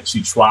kind of like,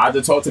 she tried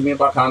to talk to me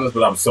about condoms,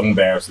 but I was so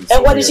embarrassed.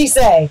 And what did she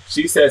say?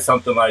 She said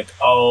something like,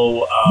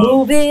 "Oh,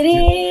 move it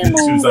in,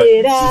 move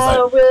it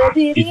out, rub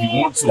it if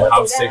you want to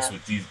have sex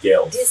with these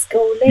girls,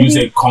 Disco use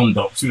a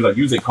condom." She was like,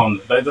 "Use a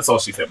condom." That's all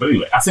she said. But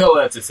anyway, I say all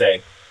that to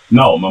say,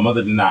 no, my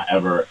mother did not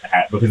ever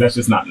have, because that's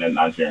just not in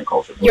Nigerian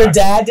culture. Your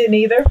dad didn't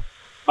either?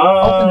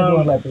 Open the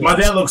door, let me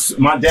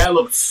my dad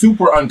looked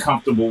super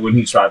uncomfortable when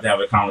he tried to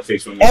have a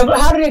conversation with me. And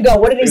how did it go?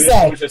 What did he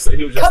say? He was just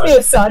Come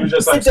here, son. He was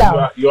just Sit like,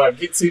 down. you are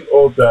getting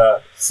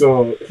older.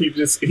 So he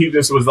just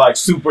was like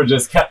super,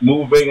 just kept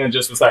moving and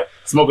just was like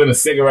smoking a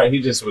cigarette.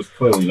 He just was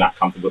clearly not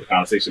comfortable with the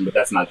conversation, but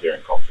that's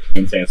Nigerian culture.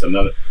 You know what I'm saying?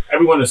 So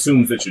everyone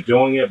assumes that you're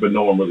doing it, but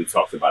no one really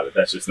talks about it.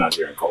 That's just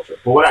Nigerian culture.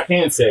 But what I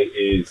can say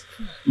is,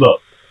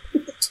 look,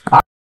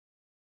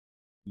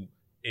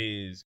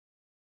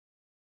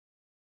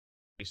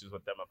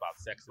 with them about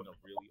sex in a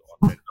really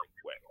authentic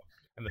way.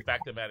 And the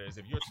fact of the matter is,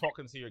 if you're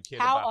talking to your kid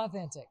How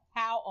authentic?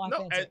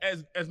 No,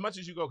 as much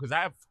as you go, because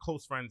I have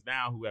close friends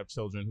now who have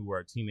children who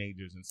are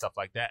teenagers and stuff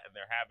like that, and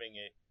they're having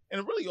it in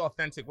a really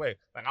authentic way.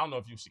 Like, I don't know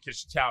if you should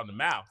kiss your child in the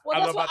mouth. Well,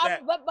 I don't know that's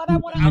about what that. but I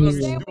want to I don't know if you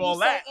understand should do when all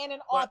you say that, in an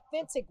but-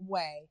 authentic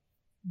way.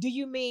 Do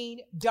you mean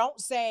don't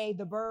say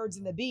the birds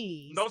and the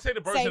bees? Don't say the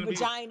birds say and the bees.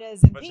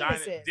 vaginas and Vagina,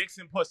 penises. dicks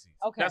and pussies.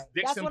 Okay,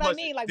 That's what pussy. I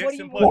mean. Like, Dicks what do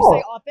you and when you pussy.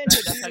 say authentic?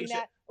 Do That's you how mean you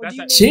that, or should- do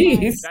you that's mean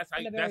Jeez. like That's how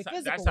in a very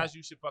physical that's how way?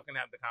 you should fucking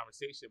have the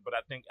conversation. But I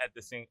think at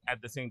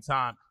the same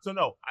time, so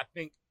no, I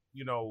think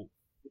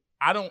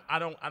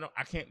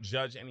I can't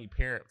judge any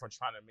parent for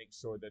trying to make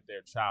sure that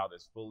their child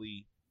is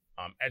fully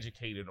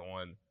educated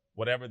on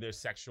whatever their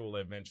sexual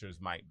adventures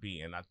might be.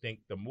 And I think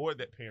the more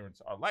that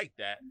parents are like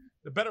that,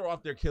 the better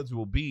off their kids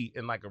will be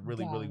in like a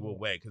really, really good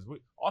way. Because we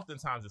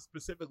oftentimes,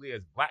 specifically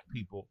as Black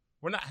people,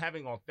 we're not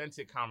having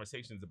authentic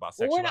conversations about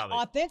Well, sexuality. we're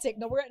not authentic.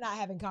 No, we're not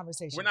having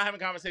conversations. We're not having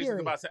conversations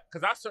Period. about sex,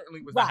 because I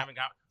certainly was Right. not having.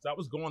 So I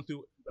was going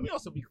through. Let me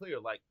also be clear.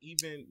 Like,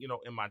 even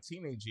in my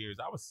teenage years,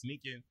 I was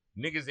sneaking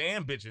niggas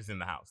and bitches in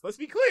the house. Let's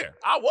be clear,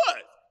 I was.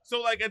 So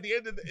like at the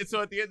end of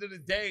the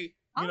day,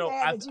 I'm you know,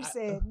 glad that you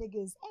said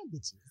niggas and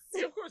bitches.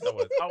 yeah, of course I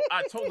was.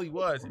 I totally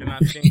was, and I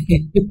think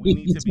we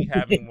need to be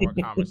having more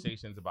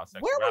conversations about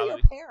Where sexuality. were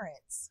your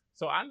parents?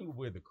 So I knew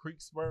where the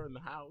creeks were in the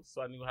house.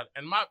 So I knew how.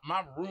 And my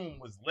room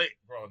was lit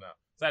growing up.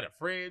 So I had a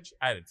fridge,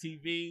 I had a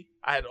TV,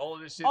 I had all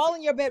of this shit. All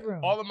in your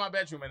bedroom. All in my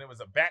bedroom, and it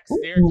was a back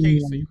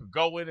staircase, so you could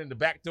go in the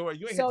back door.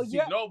 You ain't have to see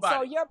nobody.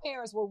 So your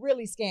parents were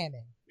really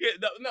scamming. Yeah,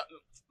 no.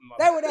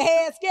 They were the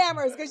head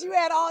scammers because you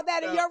had all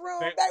that in your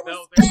room. They were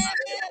not.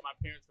 scamming. My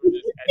parents were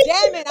just.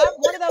 Damn it!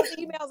 One of those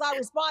emails I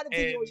responded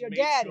to you And was your make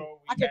daddy. sure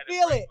we I could had a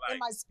feel great it in life.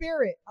 my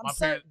spirit. I'm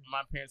certain.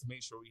 My parents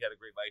made sure we had a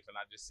great life, and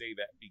I just say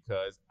that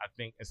because I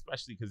think,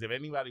 especially because if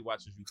anybody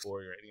watches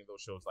Euphoria or any of those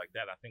shows like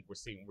that, I think we're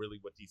seeing really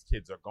what these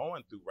kids are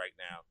going through right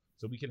now.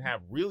 So we can have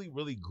really,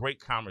 really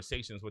great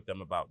conversations with them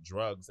about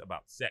drugs,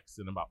 about sex,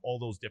 and about all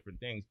those different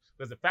things.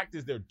 Because the fact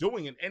is, they're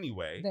doing it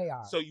anyway. They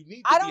are. So you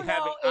need I to don't be know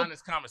having if-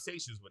 honest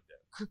conversations with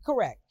them.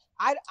 Correct.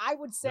 I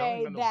would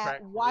say even know that crack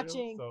for real,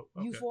 watching so,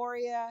 okay.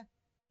 Euphoria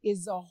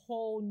is a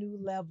whole new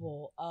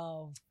level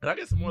of Can I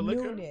get some more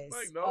liquor? newness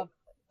Like, no.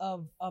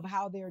 of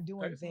how they're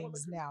doing get some more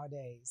things liquor?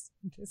 nowadays.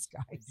 This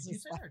guy Did is you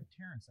just say like, that or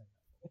Terrence said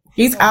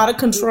He's out of Do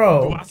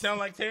control. I sound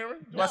like Taryn?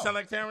 Do No. I sound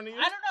like Taryn to you?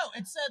 I don't know.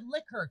 It said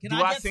liquor. Can Do I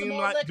I get some seem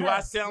more like? liquor? Do I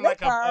sound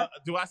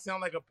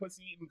Liquor. like a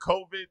pussy eating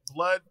COVID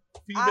blood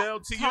female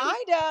to you?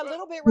 Kinda, a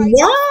little bit right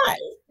Why?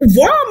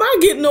 Why am I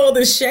getting all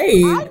this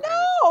shade? now. I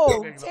know.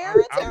 Okay, so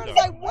Taryn's I'm like,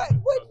 done. what?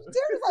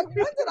 Taryn's like, when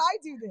did I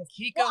do this?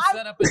 Kiko Well,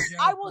 set up a joke.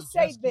 I will we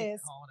say just keep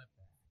this. calling it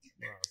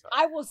back. No, sorry.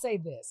 I will say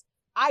this.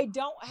 I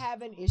don't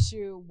have an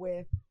issue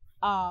with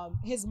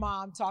his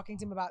mom talking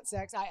to him about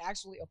sex. I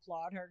actually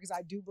applaud her because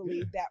I do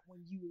believe that when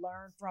you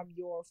learn from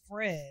your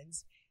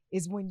friends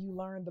is when you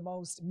learn the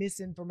most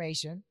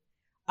misinformation.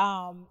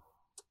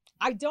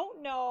 I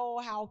don't know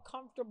how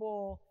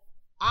comfortable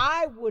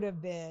I would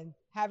have been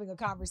having a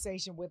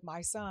conversation with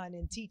my son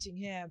and teaching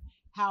him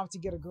how to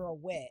get a girl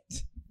wet.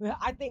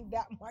 I think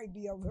that might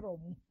be a little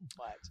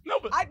much. No,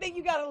 but I think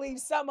you got to leave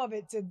some of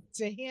it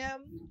to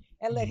him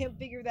and let him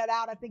figure that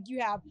out. I think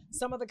you have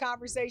some of the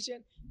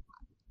conversation.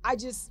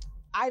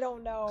 I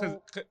don't know.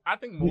 Cause I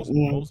think most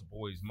young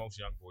boys,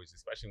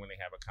 especially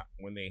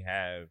when they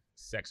have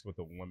sex with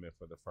a woman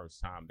for the first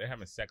time, they're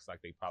having sex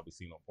like they probably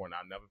seen on porn.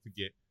 I'll never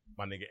forget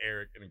my nigga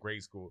Eric in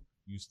grade school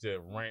used to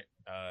rent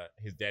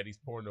his daddy's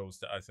pornos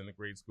to us in the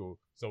grade school.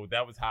 So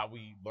that was how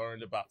we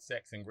learned about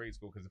sex in grade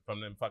school, because from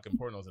them fucking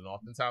pornos, and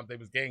oftentimes they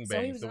was gangbangs.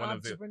 So he was an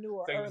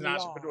entrepreneur. So he was an early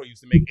entrepreneur. on. He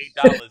used to make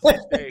 $8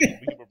 each day.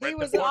 He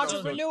was an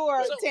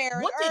entrepreneur,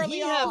 Taryn. What did early he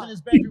have on. in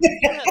his bedroom?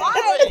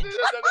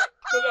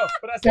 No,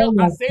 but I Oh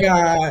my say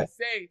all God.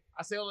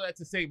 that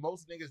to say,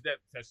 most niggas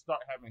that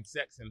start having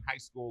sex in high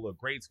school or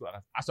grade school,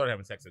 I started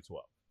having sex at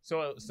 12.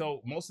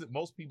 So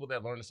most people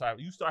that learn to start,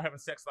 you start having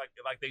sex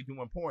like they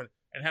do in porn,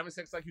 and having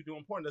sex like you do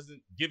in porn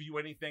doesn't give you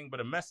anything but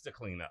a mess to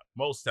clean up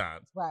most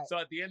times. Right. So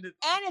at the end of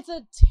And it's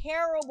a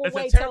terrible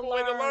way to to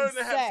learn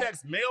to have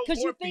sex, male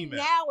Because or you think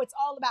female. now it's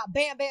all about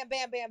bam, bam,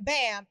 bam, bam,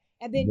 bam,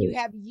 and then you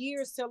have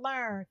years to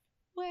learn.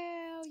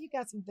 Well, you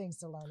got some things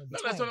to learn in No,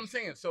 between. that's what I'm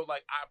saying. So,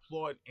 like, I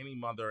applaud any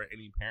mother or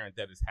any parent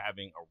that is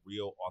having a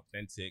real,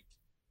 authentic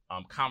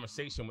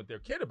conversation with their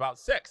kid about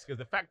sex, because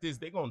the fact is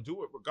they're gonna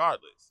do it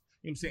regardless.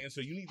 You know what I'm saying?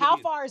 So you need. How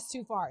far is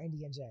too far,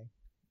 Indian J?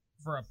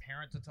 For a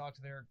parent to talk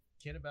to their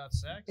kid about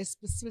sex? It's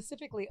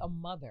specifically a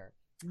mother.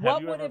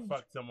 Have you ever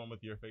fucked someone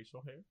with your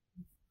facial hair?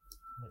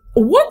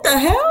 What the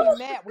hell? We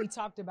met, we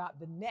talked about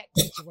the neck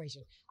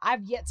situation.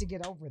 I've yet to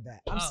get over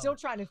that. I'm Oh. still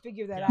trying to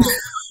figure that out. I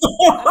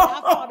mean,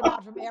 I've thought about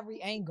it from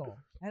every angle,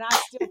 and I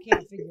still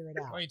can't figure it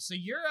out. Wait, so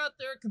you're out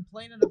there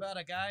complaining about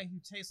a guy who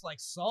tastes like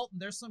salt,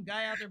 and there's some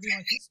guy out there being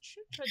like, this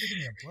chick tried to give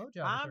me a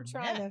blowjob. I'm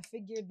trying to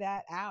figure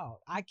that out.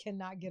 I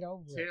cannot get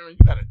over it. Taryn, you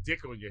got a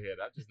dick on your head.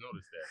 I just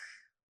noticed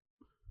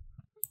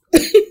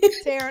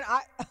that. Taryn,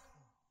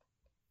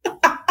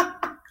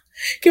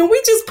 Can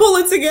we just pull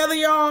it together,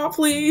 y'all,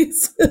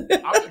 please?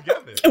 I'm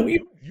together. Can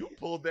we? You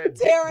pulled that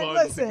dick Taryn, bundle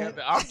listen.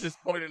 together. I'm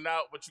just pointing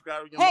out what you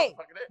got on your Hey,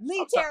 motherfucking head.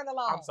 leave I'm sorry. Taryn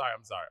alone. I'm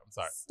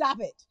sorry. Stop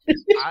it.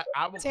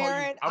 I will call you.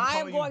 Taryn, I'm I am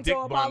calling you going dick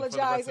to bun for the rest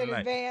apologize of the in night.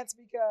 advance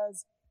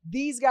because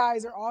these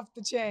guys are off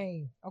the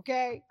chain.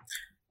 Okay?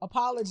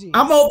 Apologies.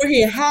 I'm over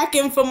here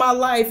hacking for my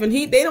life, and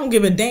they don't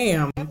give a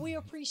damn. And we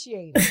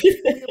appreciate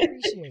it. We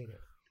appreciate it.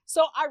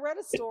 So I read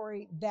a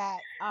story that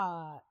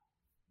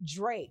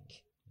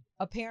Drake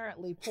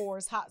apparently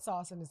pours hot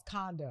sauce in his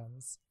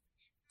condoms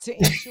to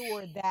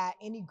ensure that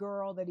any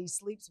girl that he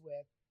sleeps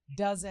with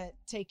doesn't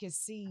take his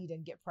seed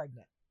and get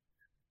pregnant.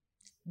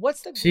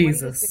 What's the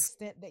greatest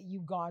extent that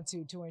you've gone to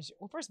ensure?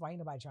 Well, first of all, ain't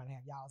nobody trying to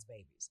have y'all's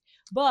babies.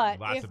 But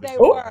Lots if of they bitches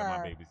wanna were, have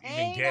my babies. Even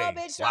ain't gay. no bitch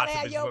trying Lots to of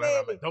have bitches your wanna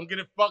have baby. Don't get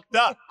it fucked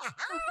up.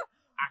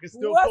 I can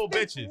still pull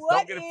bitches.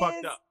 Don't get it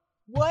fucked up.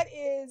 What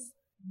is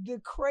the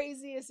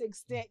craziest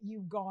extent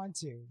you've gone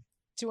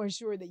to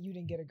ensure that you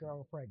didn't get a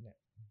girl pregnant?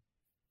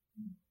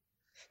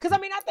 Because,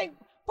 I mean, I think,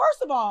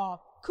 first of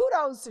all,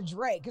 kudos to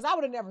Drake, because I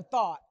would have never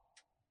thought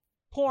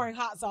pouring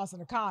hot sauce in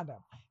a condom.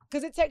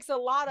 Because it takes a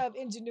lot of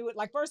ingenuity.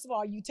 Like, first of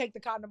all, you take the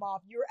condom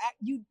off.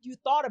 You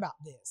thought about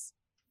this.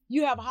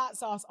 You have hot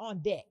sauce on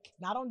deck.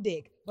 Not on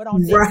dick, but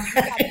on deck. Right.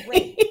 You got it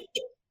ready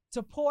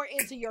to pour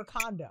into your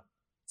condom.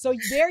 So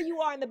there you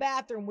are in the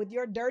bathroom with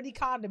your dirty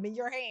condom in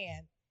your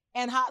hand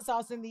and hot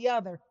sauce in the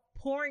other,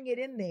 pouring it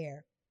in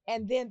there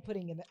and then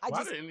putting it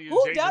in.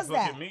 Who does look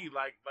that? at me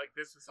like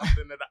this is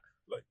something that I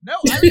like. No,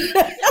 I mean,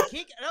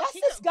 That's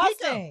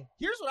disgusting.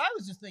 Here's what I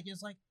was just thinking.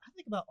 It's like, I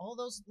think about all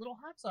those little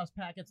hot sauce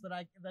packets that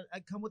I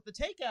come with the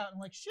takeout, and I'm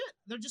like, shit,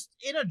 they're just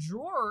in a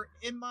drawer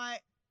in my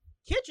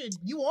kitchen.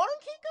 You want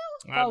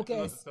them, Kiko?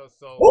 Focus.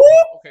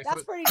 Okay,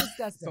 That's pretty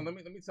disgusting. So let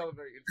me tell a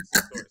very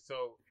interesting story.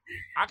 So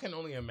I can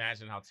only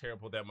imagine how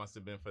terrible that must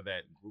have been for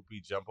that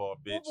groupie jump off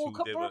bitch who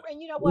did what.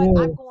 And you know what?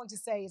 I'm going to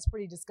say it's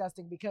pretty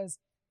disgusting because,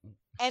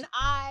 and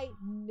I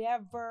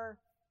never,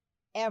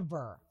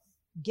 ever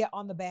get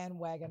on the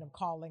bandwagon of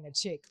calling a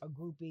chick a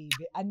groupie.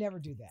 I never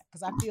do that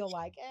because I feel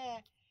like,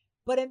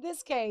 But in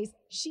this case,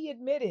 she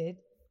admitted,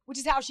 which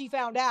is how she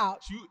found out.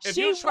 If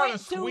you're trying to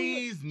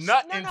squeeze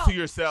nut into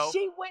yourself.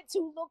 She went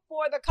to look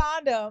for the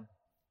condom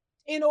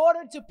in order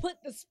to put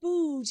the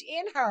spooge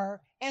in her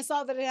and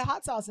saw that it had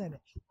hot sauce in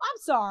it. I'm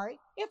sorry.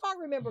 If I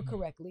remember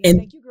correctly,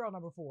 thank you, girl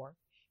number 4.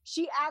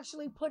 She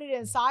actually put it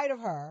inside of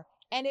her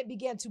and it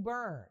began to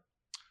burn.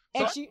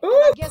 So And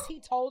I guess he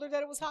told her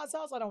that it was hot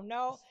sauce. I don't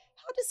know.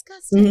 How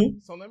disgusting. Mm-hmm.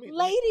 So let me,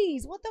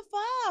 Ladies, what the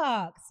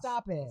fuck?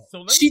 Stop it. So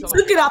let me She tell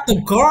took you- it out the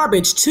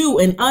garbage too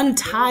and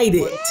untied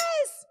it.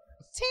 Yes,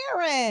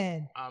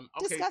 Taryn.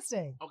 Okay,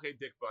 Disgusting. okay,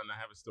 Dick Button, I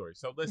have a story.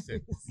 So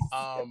listen,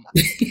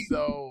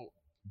 so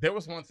there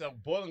was once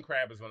Boiling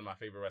Crab is one of my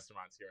favorite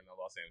restaurants here in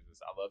Los Angeles.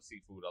 I love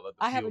seafood. I love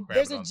the peeled crab.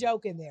 There's and a all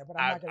joke in there, but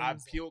I'm not going to I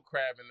use it. peeled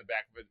crab in the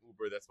back of an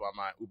Uber. That's why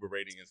my Uber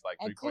rating is like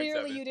 3.7. And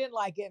clearly you didn't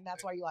like it, and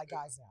that's why you like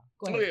guys now.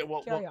 Go Oh, ahead. yeah,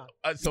 well, Carry on.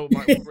 so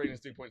my Uber rating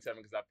is 3.7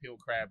 because I peeled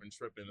crab and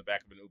shrimp in the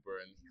back of an Uber,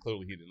 and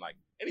clearly he didn't like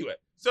it. Anyway,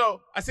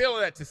 so I say all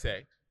of that to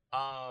say,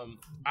 I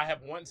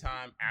have one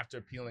time after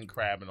peeling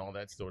crab and all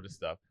that sort of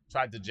stuff,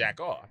 tried to jack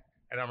off.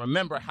 And I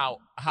remember how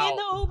In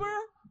the Uber?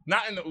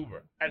 not in the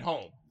Uber, at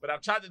home, but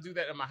I've tried to do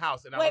that in my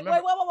house. And I Wait,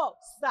 remember, whoa.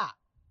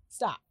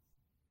 Stop.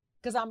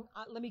 Because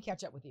let me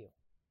catch up with you.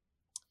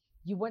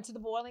 You went to the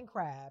Boiling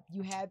Crab.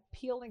 You had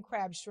peeling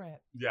crab shrimp.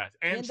 yes,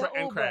 in and the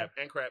crab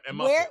Uber. and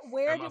mussels.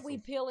 Where and did we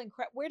mussels. peel and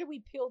crab? Where did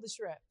we peel the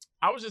shrimp?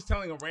 I was just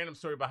telling a random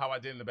story about how I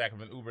did in the back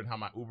of an Uber and how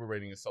my Uber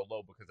rating is so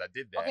low because I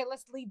did that. Okay,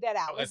 let's leave that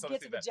out. Okay, Let's so get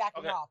let's to do the that. jacking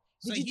Okay. off.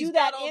 So Did you he's do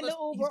got that all in the he's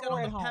Uber got all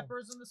or at the home?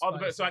 peppers and the All the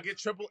best. So spices.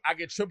 I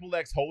get triple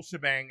X whole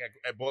shebang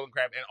at Boiling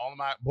Crab and all of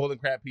my Boiling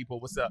Crab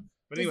people. What's up?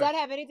 But Does anyway, that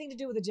have anything to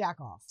do with the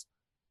jack off?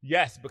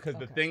 yes, because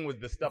the Okay. thing was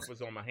the stuff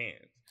was on my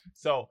hands.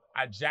 So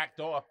I jacked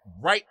off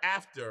right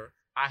after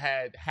I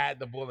had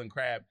the Boiling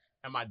Crab,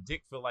 and my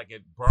dick felt like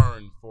it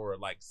burned for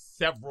like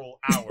several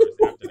hours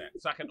after that.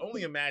 So I can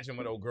only imagine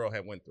what old girl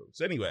had went through.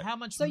 So anyway, How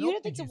much So you milk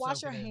didn't think did to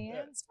wash soak your it in?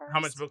 hands first? how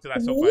much milk did I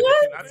soak?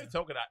 What? I didn't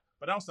soak it out.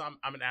 But also,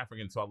 I'm an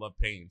African, so I love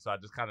pain. So I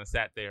just kind of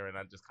sat there and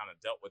I just kind of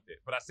dealt with it.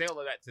 But I say all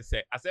of that to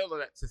say,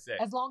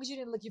 As long as you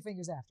didn't lick your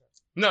fingers after.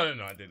 no, I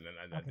didn't.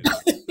 I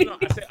didn't. No,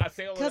 I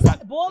say all of Because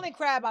that. boiling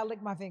crab, I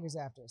lick my fingers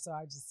after. So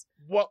I just.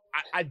 Well,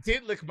 I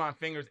did lick my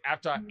fingers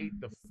after I ate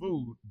the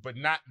food, but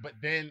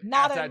then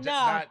Not after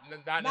enough.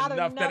 not Not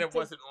enough that enough it to-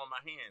 wasn't on my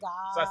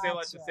hands. So I say all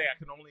that to Gotcha. say I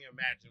can only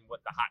imagine what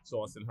the hot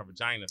sauce in her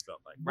vagina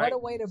felt like. What Right? a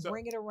way to So-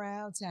 bring it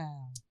around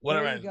town.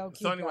 Whatever. There you go,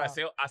 So anyway,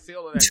 Kiko. I say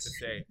all of that to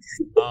say,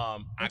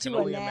 I But can you a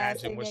only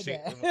nasty imagine what she.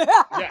 nigga.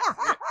 Yes,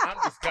 I'm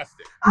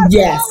disgusted. I said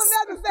Yes. all of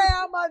that to say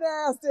I'm a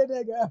nasty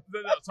nigga.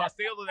 No, so I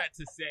say all of that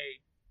to say,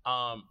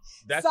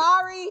 that's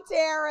Sorry,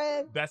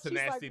 Taryn. that's a She's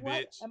nasty like,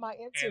 what bitch. am I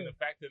And into? the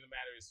fact of the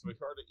matter is, for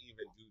her to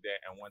even do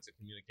that and want to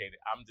communicate it,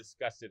 I'm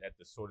disgusted at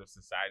the sort of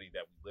society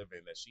that we live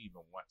in that she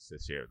even wants to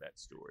share that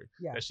story.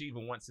 Yeah. That she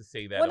even wants to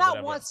say that. Well, or not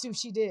whatever. wants to.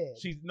 She did.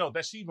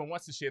 That she even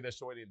wants to share that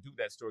story and do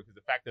that story because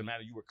the fact of the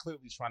matter, you were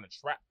clearly trying to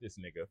trap this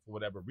nigga for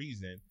whatever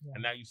reason, Yeah.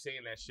 and now you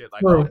saying that shit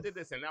like, True. oh, I did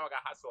this and now I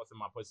got hot sauce in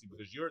my pussy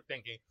because you're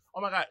thinking,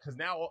 oh my god, because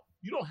now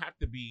you don't have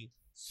to be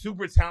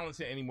super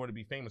talented anymore to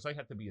be famous. All you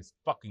have to be is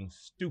fucking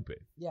stupid,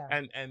 Yeah.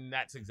 and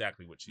that's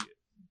exactly what she is.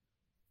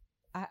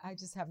 I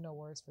just have no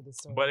words for this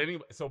story. But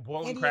anyway, so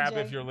Boiling Indian Crab, Jay,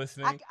 if you're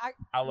listening, I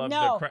I love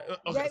no, the crab.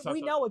 Okay, that-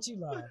 we know what you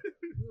love.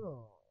 Ugh.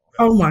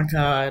 Oh my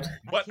God.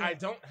 But I I can't.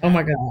 don't have Oh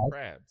my God.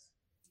 crabs.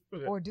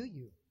 Or do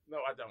you? No,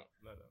 I don't.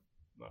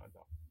 No, I don't.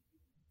 Well,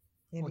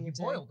 Indian you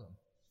Jay? boiled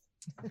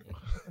them.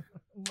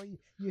 Well, you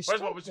First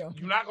of all, stroked them.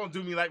 you're not gonna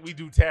do me like we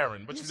do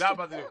Taryn. But you're not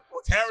about to do.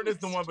 Taryn is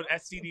the one with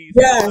STDs.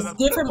 Yes,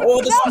 give him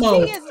all the No,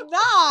 smoke. she is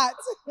not.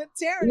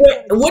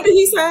 Taryn. What did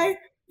he say?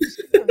 She's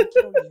gonna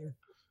kill you.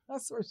 I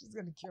swear she's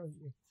gonna kill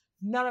you.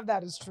 None of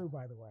that is true,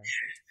 by the way.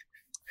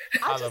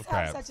 I I just love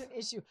have crabs. such an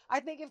issue. I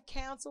think if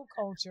cancel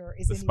culture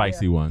is The anywhere,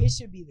 spicy one. it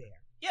should be there.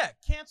 Yeah,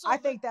 cancel. I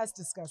think that's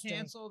disgusting.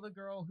 cancel the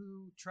girl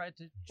who tried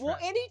to. Well,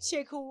 trap any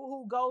chick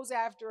who goes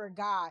after a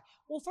guy.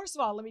 Well, first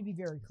of all, let me be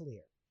very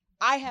clear.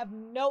 I have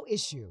no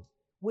issue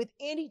with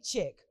any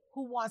chick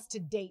who wants to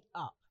date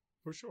up.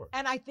 For sure.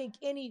 And I think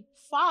any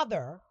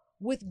father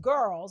with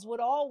girls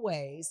would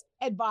always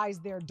advise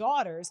their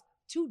daughters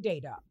to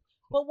date up.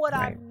 But what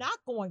Right. I'm not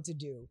going to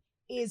do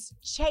is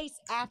chase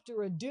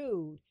after a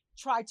dude,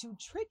 try to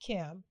trick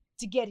him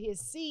to get his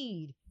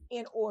seed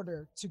in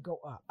order to go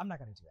up. I'm not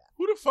going to do that.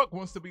 Who the fuck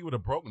wants to be with a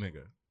broke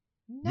nigga?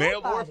 Male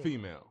or Nobody.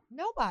 female?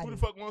 Nobody. Who the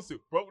fuck wants to?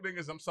 Broke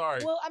niggas, I'm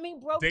sorry. Well, I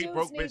mean, broke Date dudes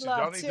broke need bitches.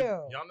 love too.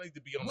 Y'all need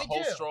to be on the We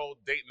whole do. stroll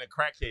dating the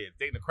crackheads,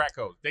 dating the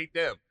crackos. Date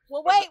them.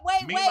 Well, wait,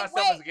 Me myself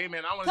as a gay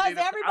man, I want to 'Cause date.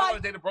 I don't everybody- want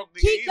to date a broke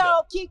nigga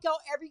either. Kiko,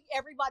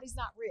 everybody's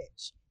not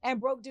rich, and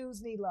broke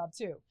dudes need love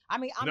too. I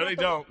mean, I'm No, not they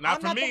the, don't. Not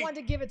I'm for not me. the one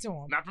to give it to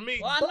them. Not for me.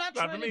 Well, I'm not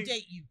for trying me. to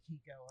date you,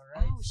 Kiko. All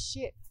right. Oh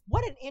shit!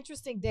 What an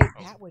interesting date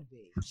that would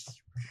be.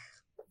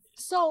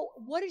 So,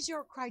 what is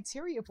your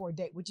criteria for a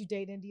date? Would you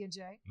date Indian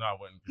J? No, I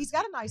wouldn't. He's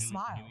got a nice He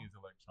smile. needs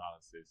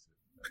electrolysis.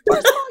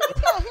 First of all,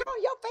 you got hair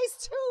on your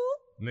face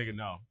too. Nigga,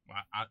 no.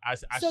 I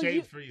So shaved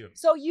you- for you.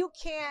 So you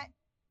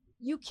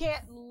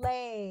can't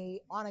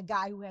lay on a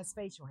guy who has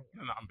facial hair.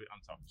 No, I'm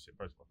talking shit.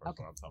 First of all,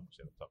 Okay. I'm talking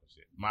shit.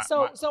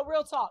 So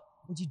real talk.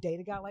 Would you date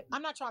a guy like?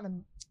 I'm not trying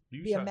to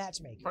You be a try-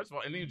 matchmaker. First of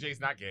all, Indian Jay's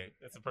not gay.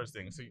 That's the first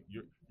thing. So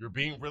you're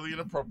being really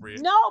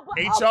inappropriate. No, but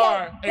HR,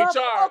 okay, but-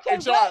 HR, okay,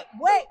 HR.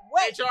 wait.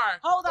 HR.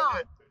 Hold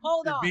on.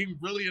 You're being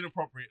really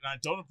inappropriate, and I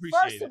don't appreciate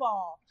First it.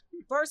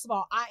 of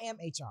all, I am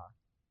HR.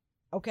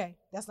 Okay,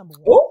 that's number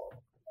one. Oh,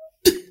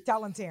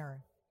 Tell him, Taryn.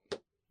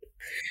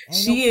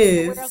 She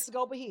is. Where else to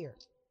go but here?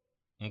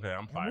 Okay,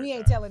 I'm fired. And we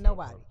ain't guys, telling so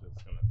nobody.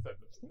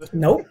 I'm just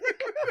gonna- Nope.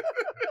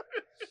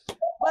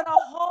 But a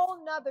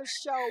whole nother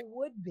show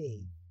would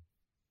be,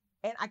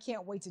 and I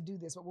can't wait to do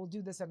this, but we'll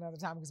do this another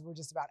time because we're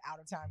just about out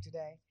of time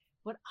today.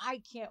 But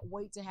I can't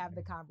wait to have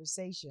the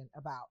conversation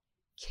about,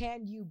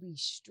 can you be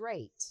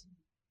straight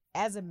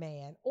as a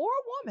man or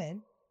a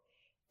woman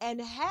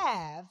and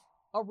have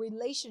a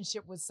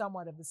relationship with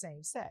someone of the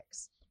same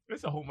sex?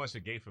 There's a whole bunch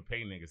of gay for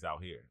pay niggas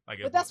out here. Like,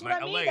 But that's what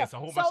like I mean. LA, it's a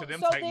whole bunch of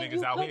them type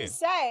niggas out here.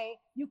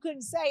 You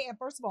couldn't say, and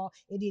first of all,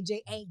 Indian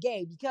J ain't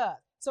gay because,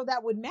 so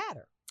that wouldn't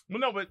matter. Well,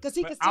 no, but 'Cause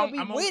he could still be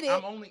with it.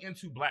 I'm only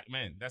into black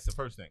men. That's the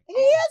first thing. He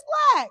is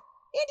black.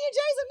 Indian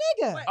J's a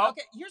nigga. Wait,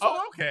 okay, here's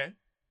Oh, okay.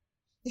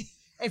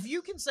 if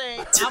you can say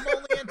I'm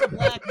only into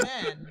black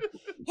men,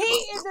 He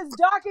is as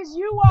dark as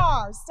you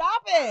are.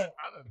 Stop it.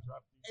 I done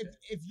dropped these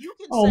if you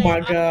can Oh say my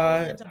I'm God.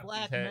 only into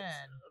black heads.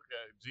 men,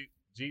 Okay,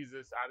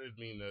 Jesus, I didn't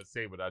mean to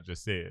say what I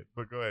just said,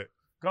 but go ahead.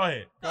 Go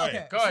ahead,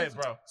 since,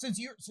 bro. Since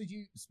you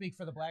speak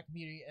for the black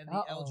community and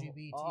the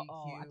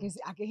LGBTQ,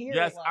 I can hear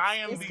Yes, it. I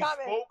am It's the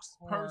coming.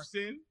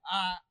 spokesperson.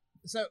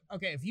 So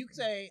okay, if you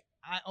say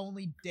I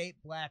only date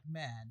black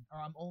men or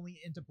I'm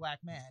only into black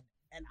men,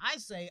 and I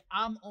say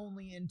I'm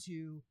only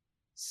into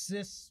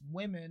cis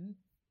women,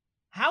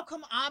 how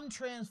come I'm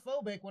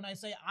transphobic when I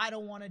say I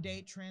don't want to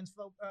date trans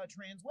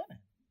women?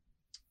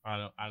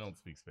 I don't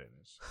speak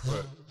Spanish.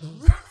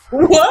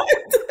 But What?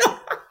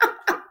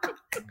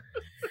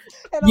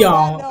 And on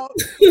Y'all. that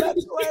note,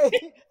 let's play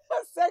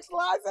Sex,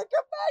 Lies, and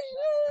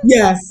Confessions.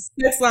 Yes.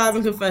 Sex, lies,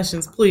 and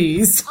confessions,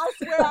 please. I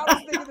swear I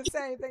was thinking the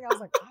same thing. I was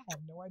like, I have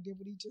no idea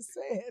what he just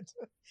said.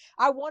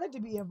 I wanted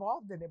to be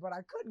involved in it, but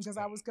I couldn't because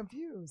I was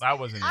confused. I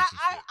wasn't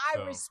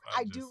interested.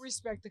 I do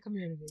respect the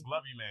community.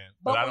 Love you, man.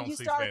 But I when don't you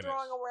speak start Spanish.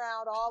 throwing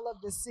around all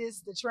of the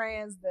cis, the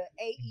trans, the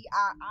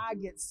AEI, I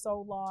get so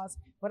lost.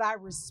 But I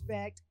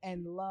respect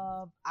and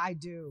love. I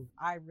do.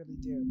 I really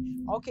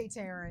do. Okay,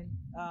 Taryn,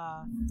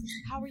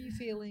 how are you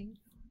feeling?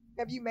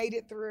 Have you made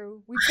it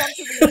through? We've come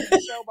to the end of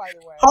the show, by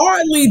the way.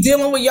 Hardly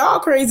dealing with y'all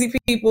crazy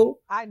people.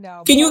 I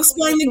know. Can you but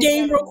explain hopefully the you'll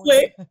game feel real better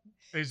quick?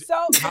 when-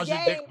 So the How's your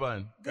game- dick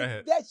bun? Go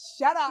ahead.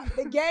 Shut up.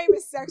 The game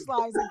is Sex,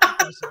 Lies, and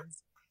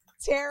Confessions.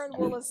 Taryn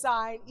will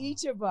assign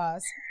each of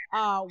us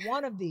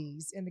one of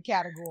these in the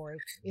category.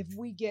 If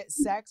we get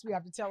sex, we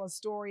have to tell a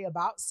story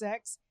about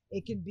sex.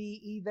 It can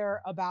be either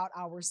about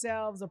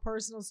ourselves, a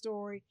personal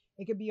story.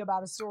 It could be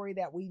about a story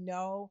that we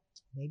know,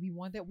 maybe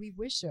one that we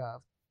wish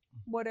of.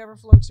 Whatever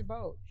floats your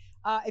boat.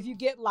 If you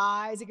get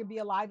lies, it could be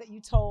a lie that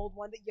you told,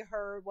 one that you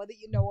heard, one that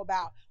you know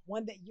about,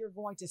 one that you're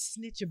going to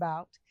snitch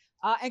about.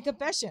 And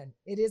confession.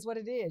 It is what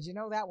it is. You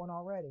know that one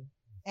already.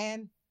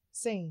 And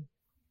scene.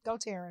 Go,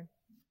 Taryn.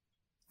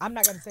 I'm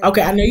not going to say.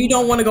 Okay, I know you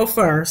don't want to go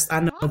first.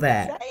 I know I'm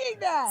that. saying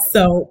that.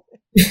 So,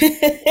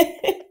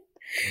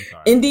 I'm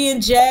sorry.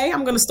 Indian J,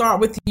 I'm going to start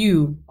with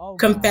you. Oh,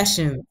 God.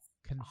 Confession.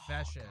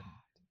 Confession.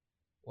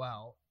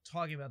 Well,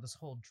 talking about this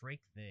whole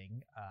Drake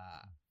thing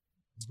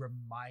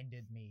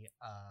reminded me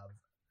of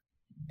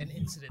an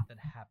incident that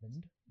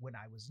happened when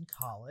I was in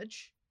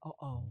college.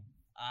 Oh.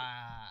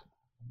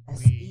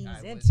 Let's I ease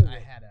was- into I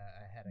it. had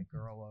a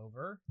girl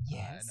over. I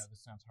Yes. know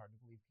this sounds hard to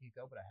believe,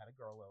 Pico, but I had a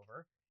girl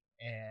over,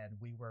 and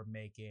we were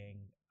making.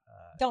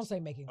 Don't say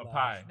making A love.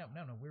 pie. No.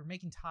 We were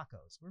making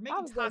tacos. We were I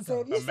making was going to say,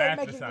 if tacos. you A say math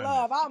making assignment.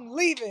 love, I'm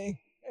leaving.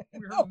 We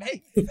No. were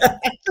making.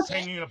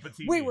 Hanging up a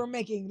TV. We were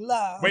making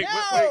love. Wait.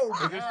 No.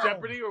 Is this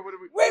Jeopardy or what are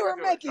we? We what were are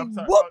doing? making I'm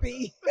sorry.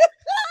 whoopee.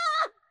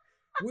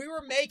 We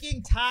were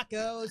making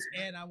tacos,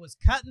 and I was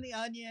cutting the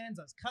onions,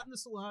 I was cutting the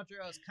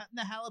cilantro, I was cutting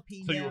the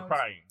jalapenos. So you were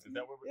crying. Is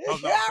that what we're? Oh,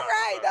 no, Yeah, I'm sorry,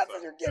 right. I'm That's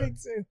sorry, what you're sorry. getting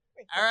to.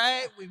 All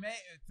right, we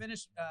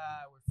finished.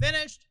 We're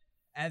finished,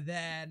 and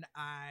then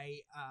I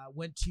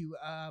went to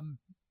I'm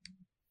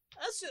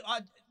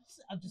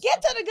just,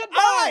 Get to the good All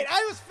right,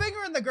 part. I was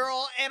fingering the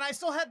girl, and I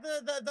still had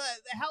the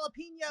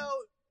jalapeno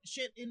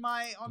shit on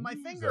my You's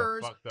a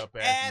fingers, fucked up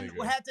ass and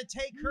nigga. had to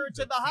take her You's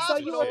to a the piece of So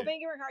hospital. you were shit.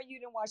 fingering her, you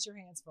didn't wash your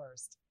hands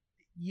first.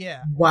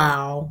 Yeah,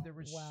 Wow. there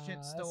was Wow, shit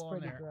that's still on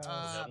pretty there. gross.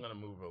 Yeah, I'm gonna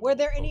move over. Were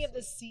there any of the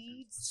closer.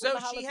 seeds? So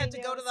she had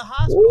to go to the jalapenos?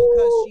 hospital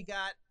because Ooh. she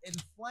got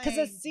inflamed. Because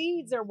the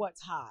seeds are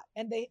what's hot,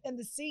 and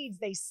the seeds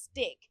they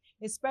stick,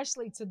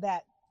 especially to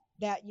that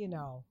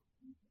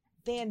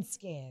thin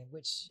skin,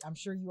 which I'm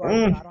sure you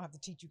already know. I don't have to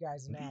teach you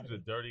guys You's a anatomy.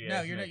 dirty No,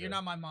 ass you're nigga.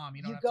 not my mom.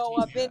 You don't You have go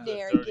to up teach me in that.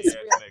 there, it Dirty gets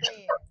ass real nigga.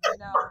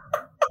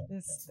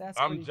 thin. That's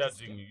I'm pretty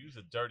judging you. You's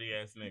a dirty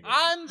ass nigga.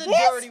 I'm the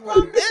This dirty from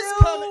one. the This dude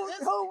coming. This,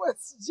 who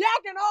was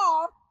jacking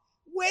off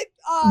with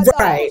the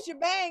whole Right.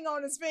 shebang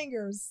on his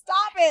fingers.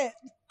 Stop it.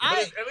 But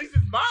at least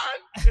it's mine.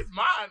 It's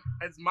mine.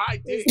 It's my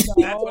dick. It's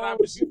the That's what I whole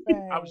was using.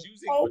 shebang. I was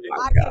using. Oh for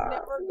my I it. can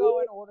never go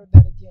and order that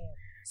again.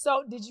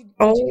 So did you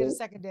get a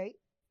second date?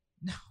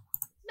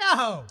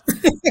 no,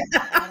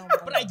 I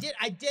don't but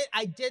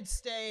I did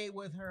stay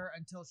with her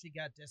until she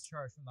got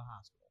discharged from the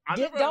hospital. I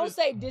never Don't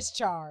say understood-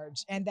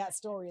 discharge and that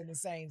story in the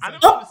same I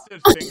sentence. never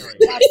understood fingering.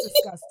 That's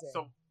disgusting.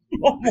 So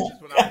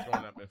bitches when I was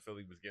growing up in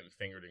Philly was getting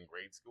fingered in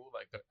grade school.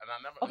 Like, and I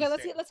never. Okay,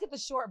 understand. let's get the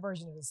short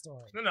version of the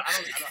story. No, I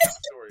don't have a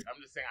story.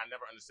 I'm just saying I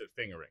never understood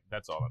fingering.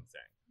 That's all I'm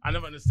saying. I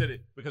never understood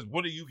it because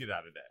what do you get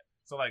out of that?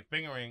 So like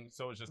fingering,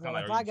 so it's just kind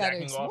of like, are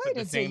you jacking off at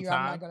the same time?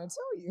 I'm not going to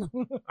tell you.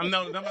 I'm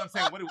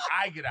saying, what do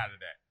I get out of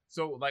that?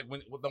 So like,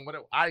 what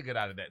do I get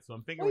out of that? So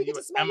I'm fingering you.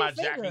 Am I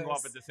jacking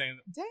off at the same?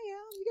 Damn!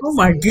 You Oh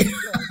my God!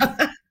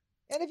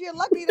 And if you're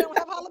lucky, they don't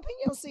have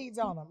jalapeno seeds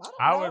on them.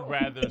 I would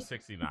rather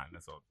 69.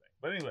 That's all I'm saying.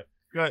 But anyway,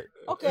 go ahead.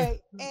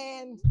 Okay,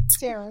 and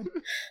Taryn.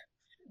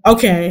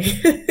 Okay.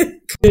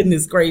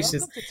 Goodness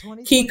gracious.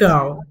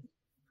 Kiko,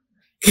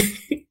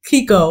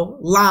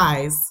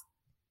 lies.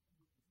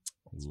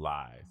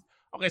 Lies.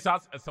 Okay, so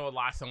a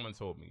lie someone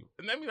told me.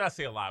 And let me not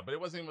say a lie, but it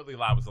wasn't really a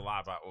lie. It was a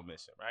lie by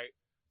omission, right?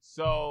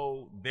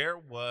 So there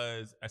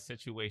was a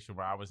situation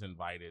where I was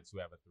invited to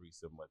have a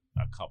threesome with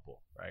a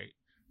couple, right?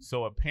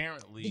 So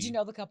apparently... Did you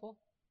know the couple?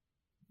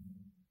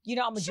 You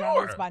know I'm a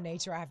journalist by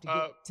nature. I have to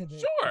get to the...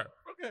 Sure.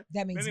 Okay.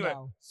 That means anyway,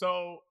 no.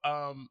 So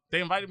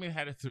they invited me to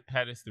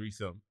had this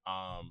threesome.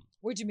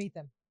 Where'd you meet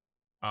them?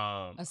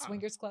 A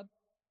swingers club?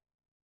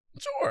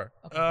 Sure.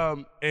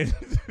 Okay. And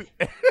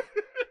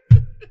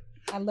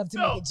I love to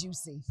make it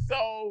juicy.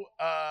 So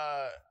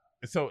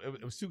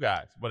it was two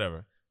guys,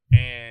 whatever.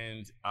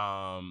 And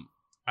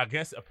I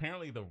guess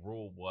apparently the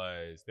rule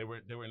was they were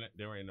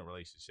in a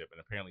relationship, and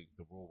apparently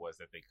the rule was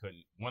that they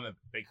couldn't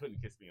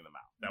kiss me in the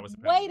mouth. That was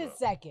wait a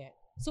second.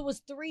 So it was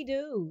 3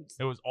 dudes.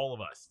 It was all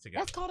of us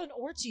together. That's called an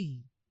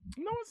orgy.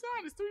 No, it's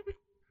not. It's 3 people.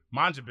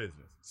 Mind your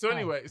business. So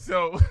anyway,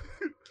 so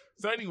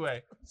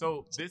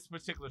this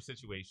particular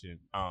situation,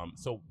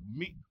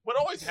 what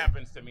always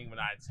happens to me when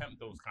I attempt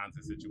those kinds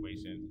of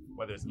situations,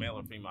 whether it's male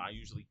or female, I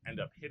usually end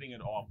up hitting it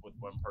off with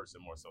one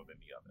person more so than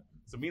the other.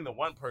 So me and the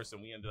one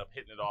person, we ended up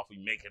hitting it off, we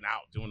making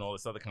out, doing all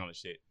this other kind of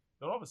shit.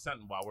 Then all of a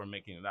sudden, while we're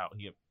making it out,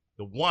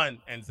 the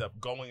one ends up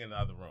going in the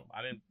other room.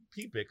 I didn't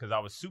peep it because I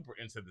was super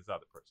into this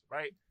other person,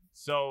 right?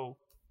 So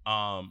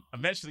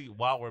eventually,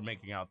 while we're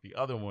making out, the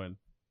other one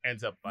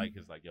ends up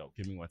is like, yo,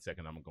 give me 1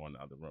 second, I'm gonna go in the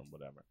other room,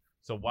 whatever.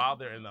 So while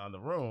they're in the other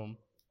room,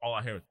 all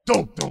I hear is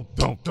don't.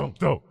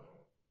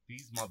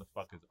 These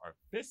motherfuckers are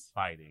fist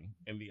fighting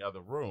in the other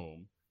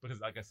room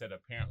because, like I said,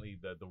 apparently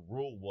the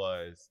rule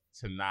was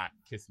to not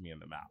kiss me in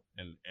the mouth,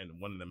 and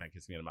one of them had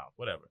kissed me in the mouth,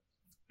 whatever.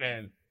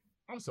 And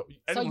I'm so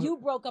you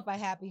broke up a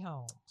happy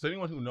home. So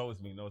anyone who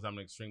knows me knows I'm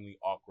an extremely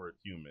awkward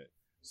human.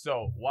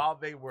 So while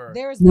they were...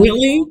 There's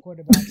nothing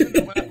awkward about you.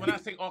 When I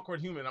say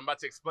awkward human, I'm about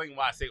to explain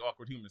why I say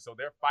awkward human. So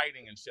they're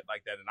fighting and shit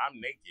like that, and I'm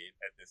naked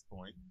at this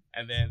point.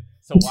 And then,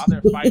 so while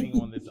they're fighting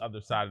on this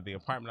other side of the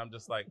apartment, I'm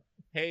just like,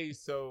 hey,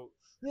 so...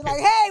 You're like,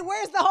 hey,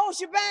 where's the whole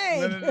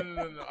shebang?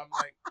 No. I'm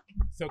like,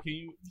 so can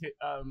you...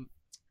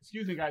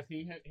 excuse me, guys, can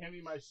you hand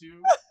me my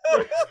shoe?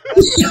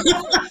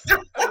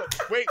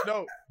 Wait,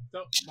 no.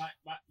 So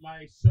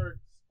my shirt...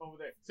 over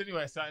there. So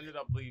anyway, so I ended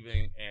up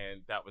leaving,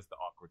 and that was the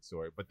awkward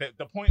story. But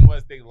the point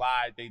was they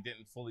lied. They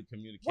didn't fully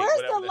communicate.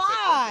 Where's the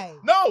lie?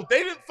 No,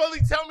 they didn't fully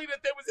tell me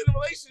that they was in a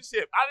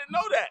relationship. I didn't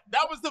know that.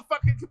 That was the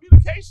fucking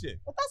communication.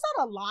 But that's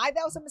not a lie.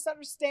 That was a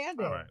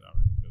misunderstanding. All right.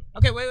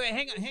 Okay, wait,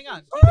 hang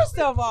on. First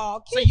of all,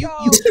 Kiko. So you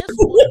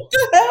what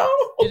the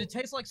hell? Did it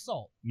taste like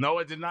salt? No,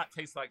 it did not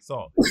taste like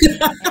salt.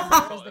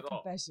 That was the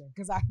confession,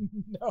 because I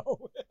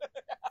know.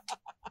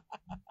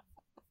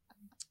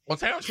 Well,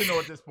 Taryn should know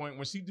at this point,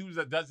 when she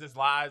does this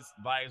lies,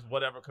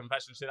 whatever,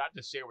 confession shit, I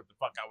just share what the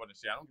fuck I want to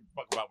share. I don't give a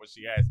fuck about what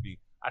she asked me.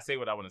 I say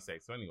what I want to say.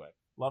 So anyway,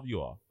 love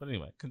you all. But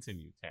anyway,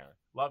 continue, Taryn.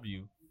 Love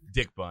you,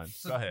 Dick Bun.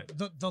 So go ahead.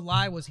 The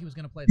lie was he was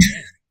going to play the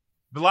game.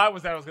 The lie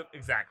was that I was going to...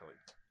 Exactly.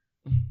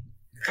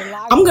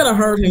 I'm going to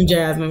hurt him,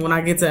 Jasmine, when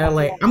I get to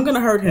LA. I'm going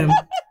to hurt him.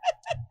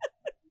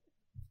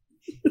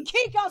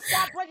 Kiko,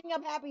 stop breaking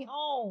up happy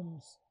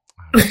homes.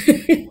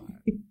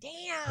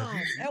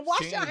 Damn. And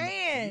wash your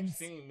hands.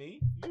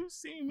 You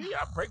seen me.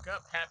 I break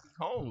up happy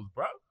homes,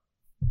 bro.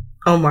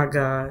 Oh my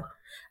God.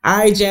 All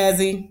right,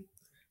 Jazzy.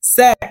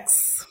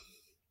 Sex.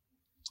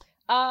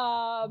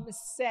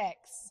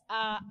 Sex.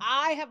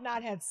 I have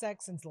not had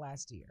sex since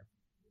last year.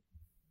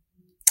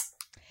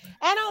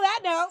 And on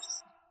that note,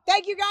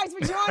 thank you guys for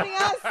joining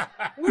us.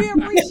 We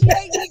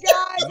appreciate you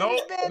guys.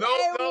 It's been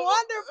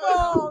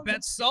wonderful.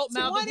 That salt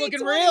mouth is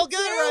looking real good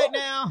right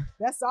now.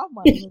 That salt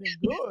mouth is looking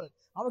good.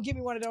 I'm going to give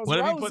me one of those what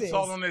roses. What if he put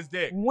salt on his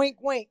dick?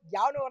 Wink, wink.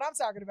 Y'all know what I'm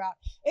talking about.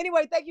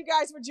 Anyway, thank you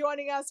guys for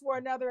joining us for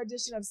another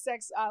edition of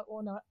Sex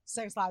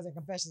Lies and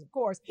Confessions, of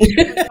course.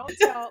 Don't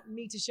tell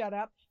me to shut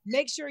up.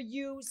 Make sure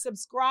you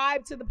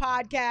subscribe to the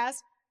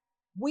podcast.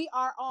 We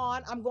are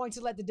on. I'm going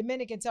to let the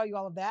Dominican tell you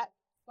all of that.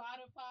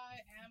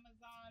 Spotify,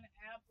 Amazon,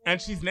 Apple.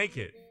 And she's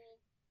naked.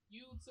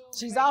 YouTube.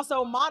 She's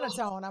also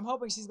monotone. I'm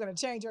hoping she's going to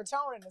change her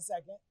tone in a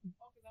second.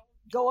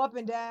 Go up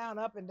and down,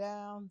 up and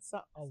down.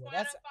 Spotify,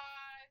 that's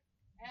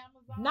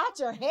Amazon. not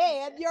your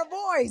head, your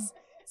voice.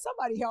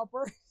 Somebody help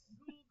her. Google.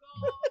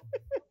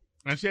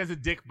 And she has a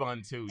dick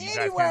bun too. You guys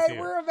Anyway, can see it.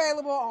 we're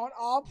available on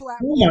all Oh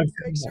platforms. my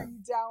Make sure God. you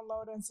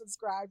download and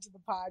subscribe to the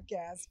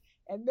podcast,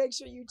 and make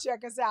sure you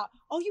check us out.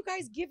 Oh, you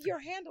guys give your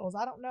handles.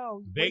 I don't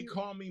know. They What do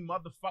call me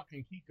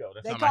motherfucking Kiko.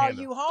 That's they not my call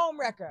handle. you home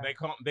wrecker.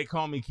 They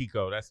call me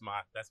Kiko. That's my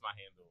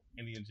handle.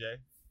 Indian J.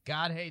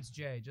 God hates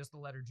J, just the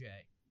letter J.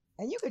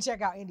 And you can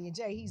check out Indian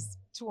J. He's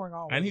touring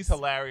all And he's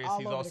hilarious. all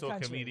He's over the also a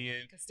country.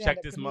 comedian. A stand-up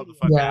Check this comedian.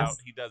 motherfucker Yes. out.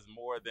 He does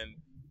more than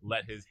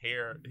let his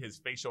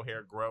facial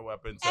hair grow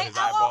up into And his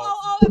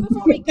eyeballs. and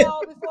before we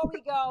go,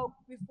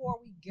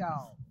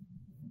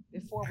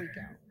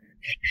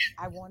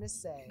 I want to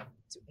say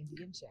to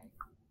Indian J,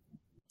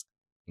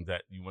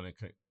 That you want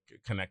to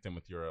connect him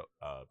with your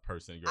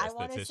person, your I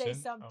want to say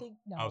esthetician? something.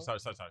 No, Oh, sorry.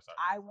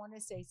 I want to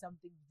say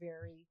something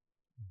very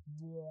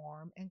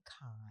warm and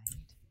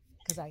kind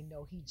because I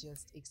know he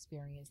just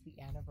experienced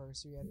the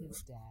anniversary of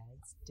his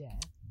dad's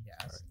death,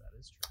 Yes, that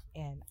is true.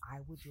 and I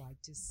would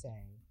like to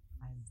say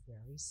I'm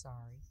very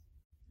sorry,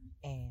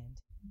 and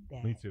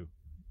that Me too.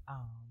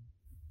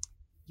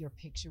 your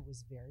picture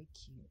was very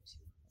cute,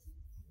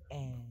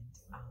 and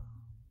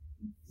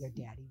your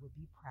daddy would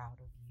be proud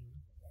of you,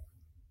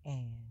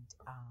 and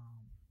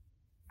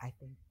I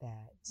think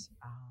that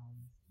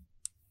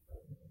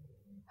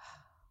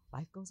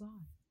life goes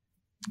on.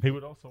 He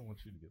would also want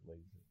you to get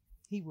lazy.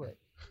 He would.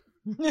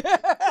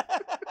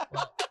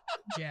 Well,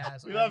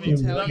 Jazz, We I love will you.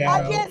 tell We love you, you,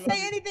 I bro. can't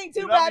say anything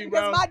too We love bad you,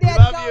 because bro. my We daddy's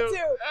love gone you.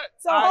 too.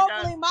 So All right,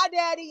 hopefully my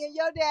daddy and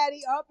your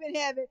daddy up in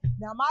heaven.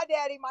 Now my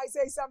daddy might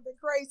say something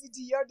crazy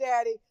to your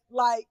daddy,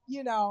 like,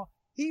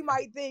 he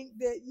might think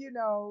that,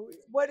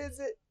 what is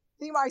it?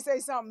 He might say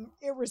something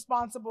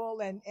irresponsible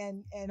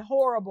and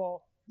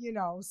horrible,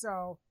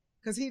 so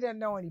because he doesn't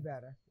know any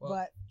better. Well,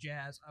 but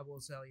Jazz, I will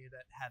tell you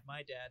that had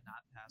my dad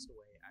not passed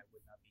away, I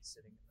would not be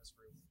sitting in this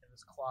room, in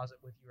this closet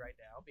with you right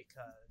now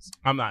because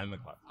I'm not in the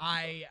club.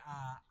 I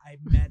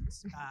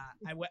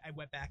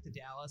went back to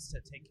Dallas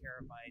to take care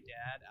of my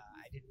dad.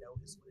 I didn't know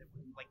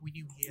we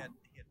knew he had a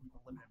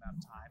limited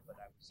amount of time, but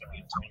I was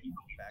going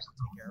back to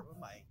take care of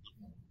him. I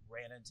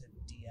ran into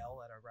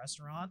DL at a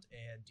restaurant,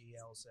 and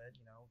DL said,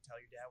 tell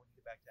your dad when you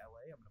get back to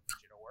LA, I'm going to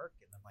put you to work.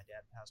 And then my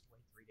dad passed away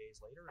 3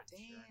 days later, and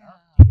sure enough,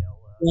 DL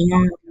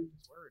kept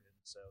his word. And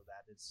so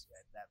that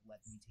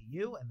led me to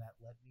you, and that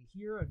led me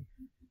here, and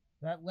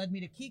that led me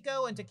to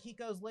Kiko and to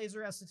Kiko's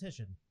laser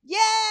esthetician.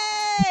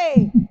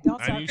 yay! Don't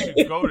And talk you to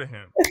should go to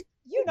him.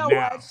 You know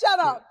now. what? Shut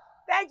up.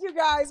 Thank you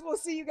guys. We'll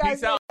see you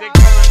guys Peace out. next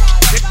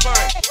Dick time.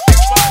 Bun. Dick Bun. Dick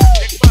Bun.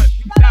 Dick Bun.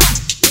 Peace out.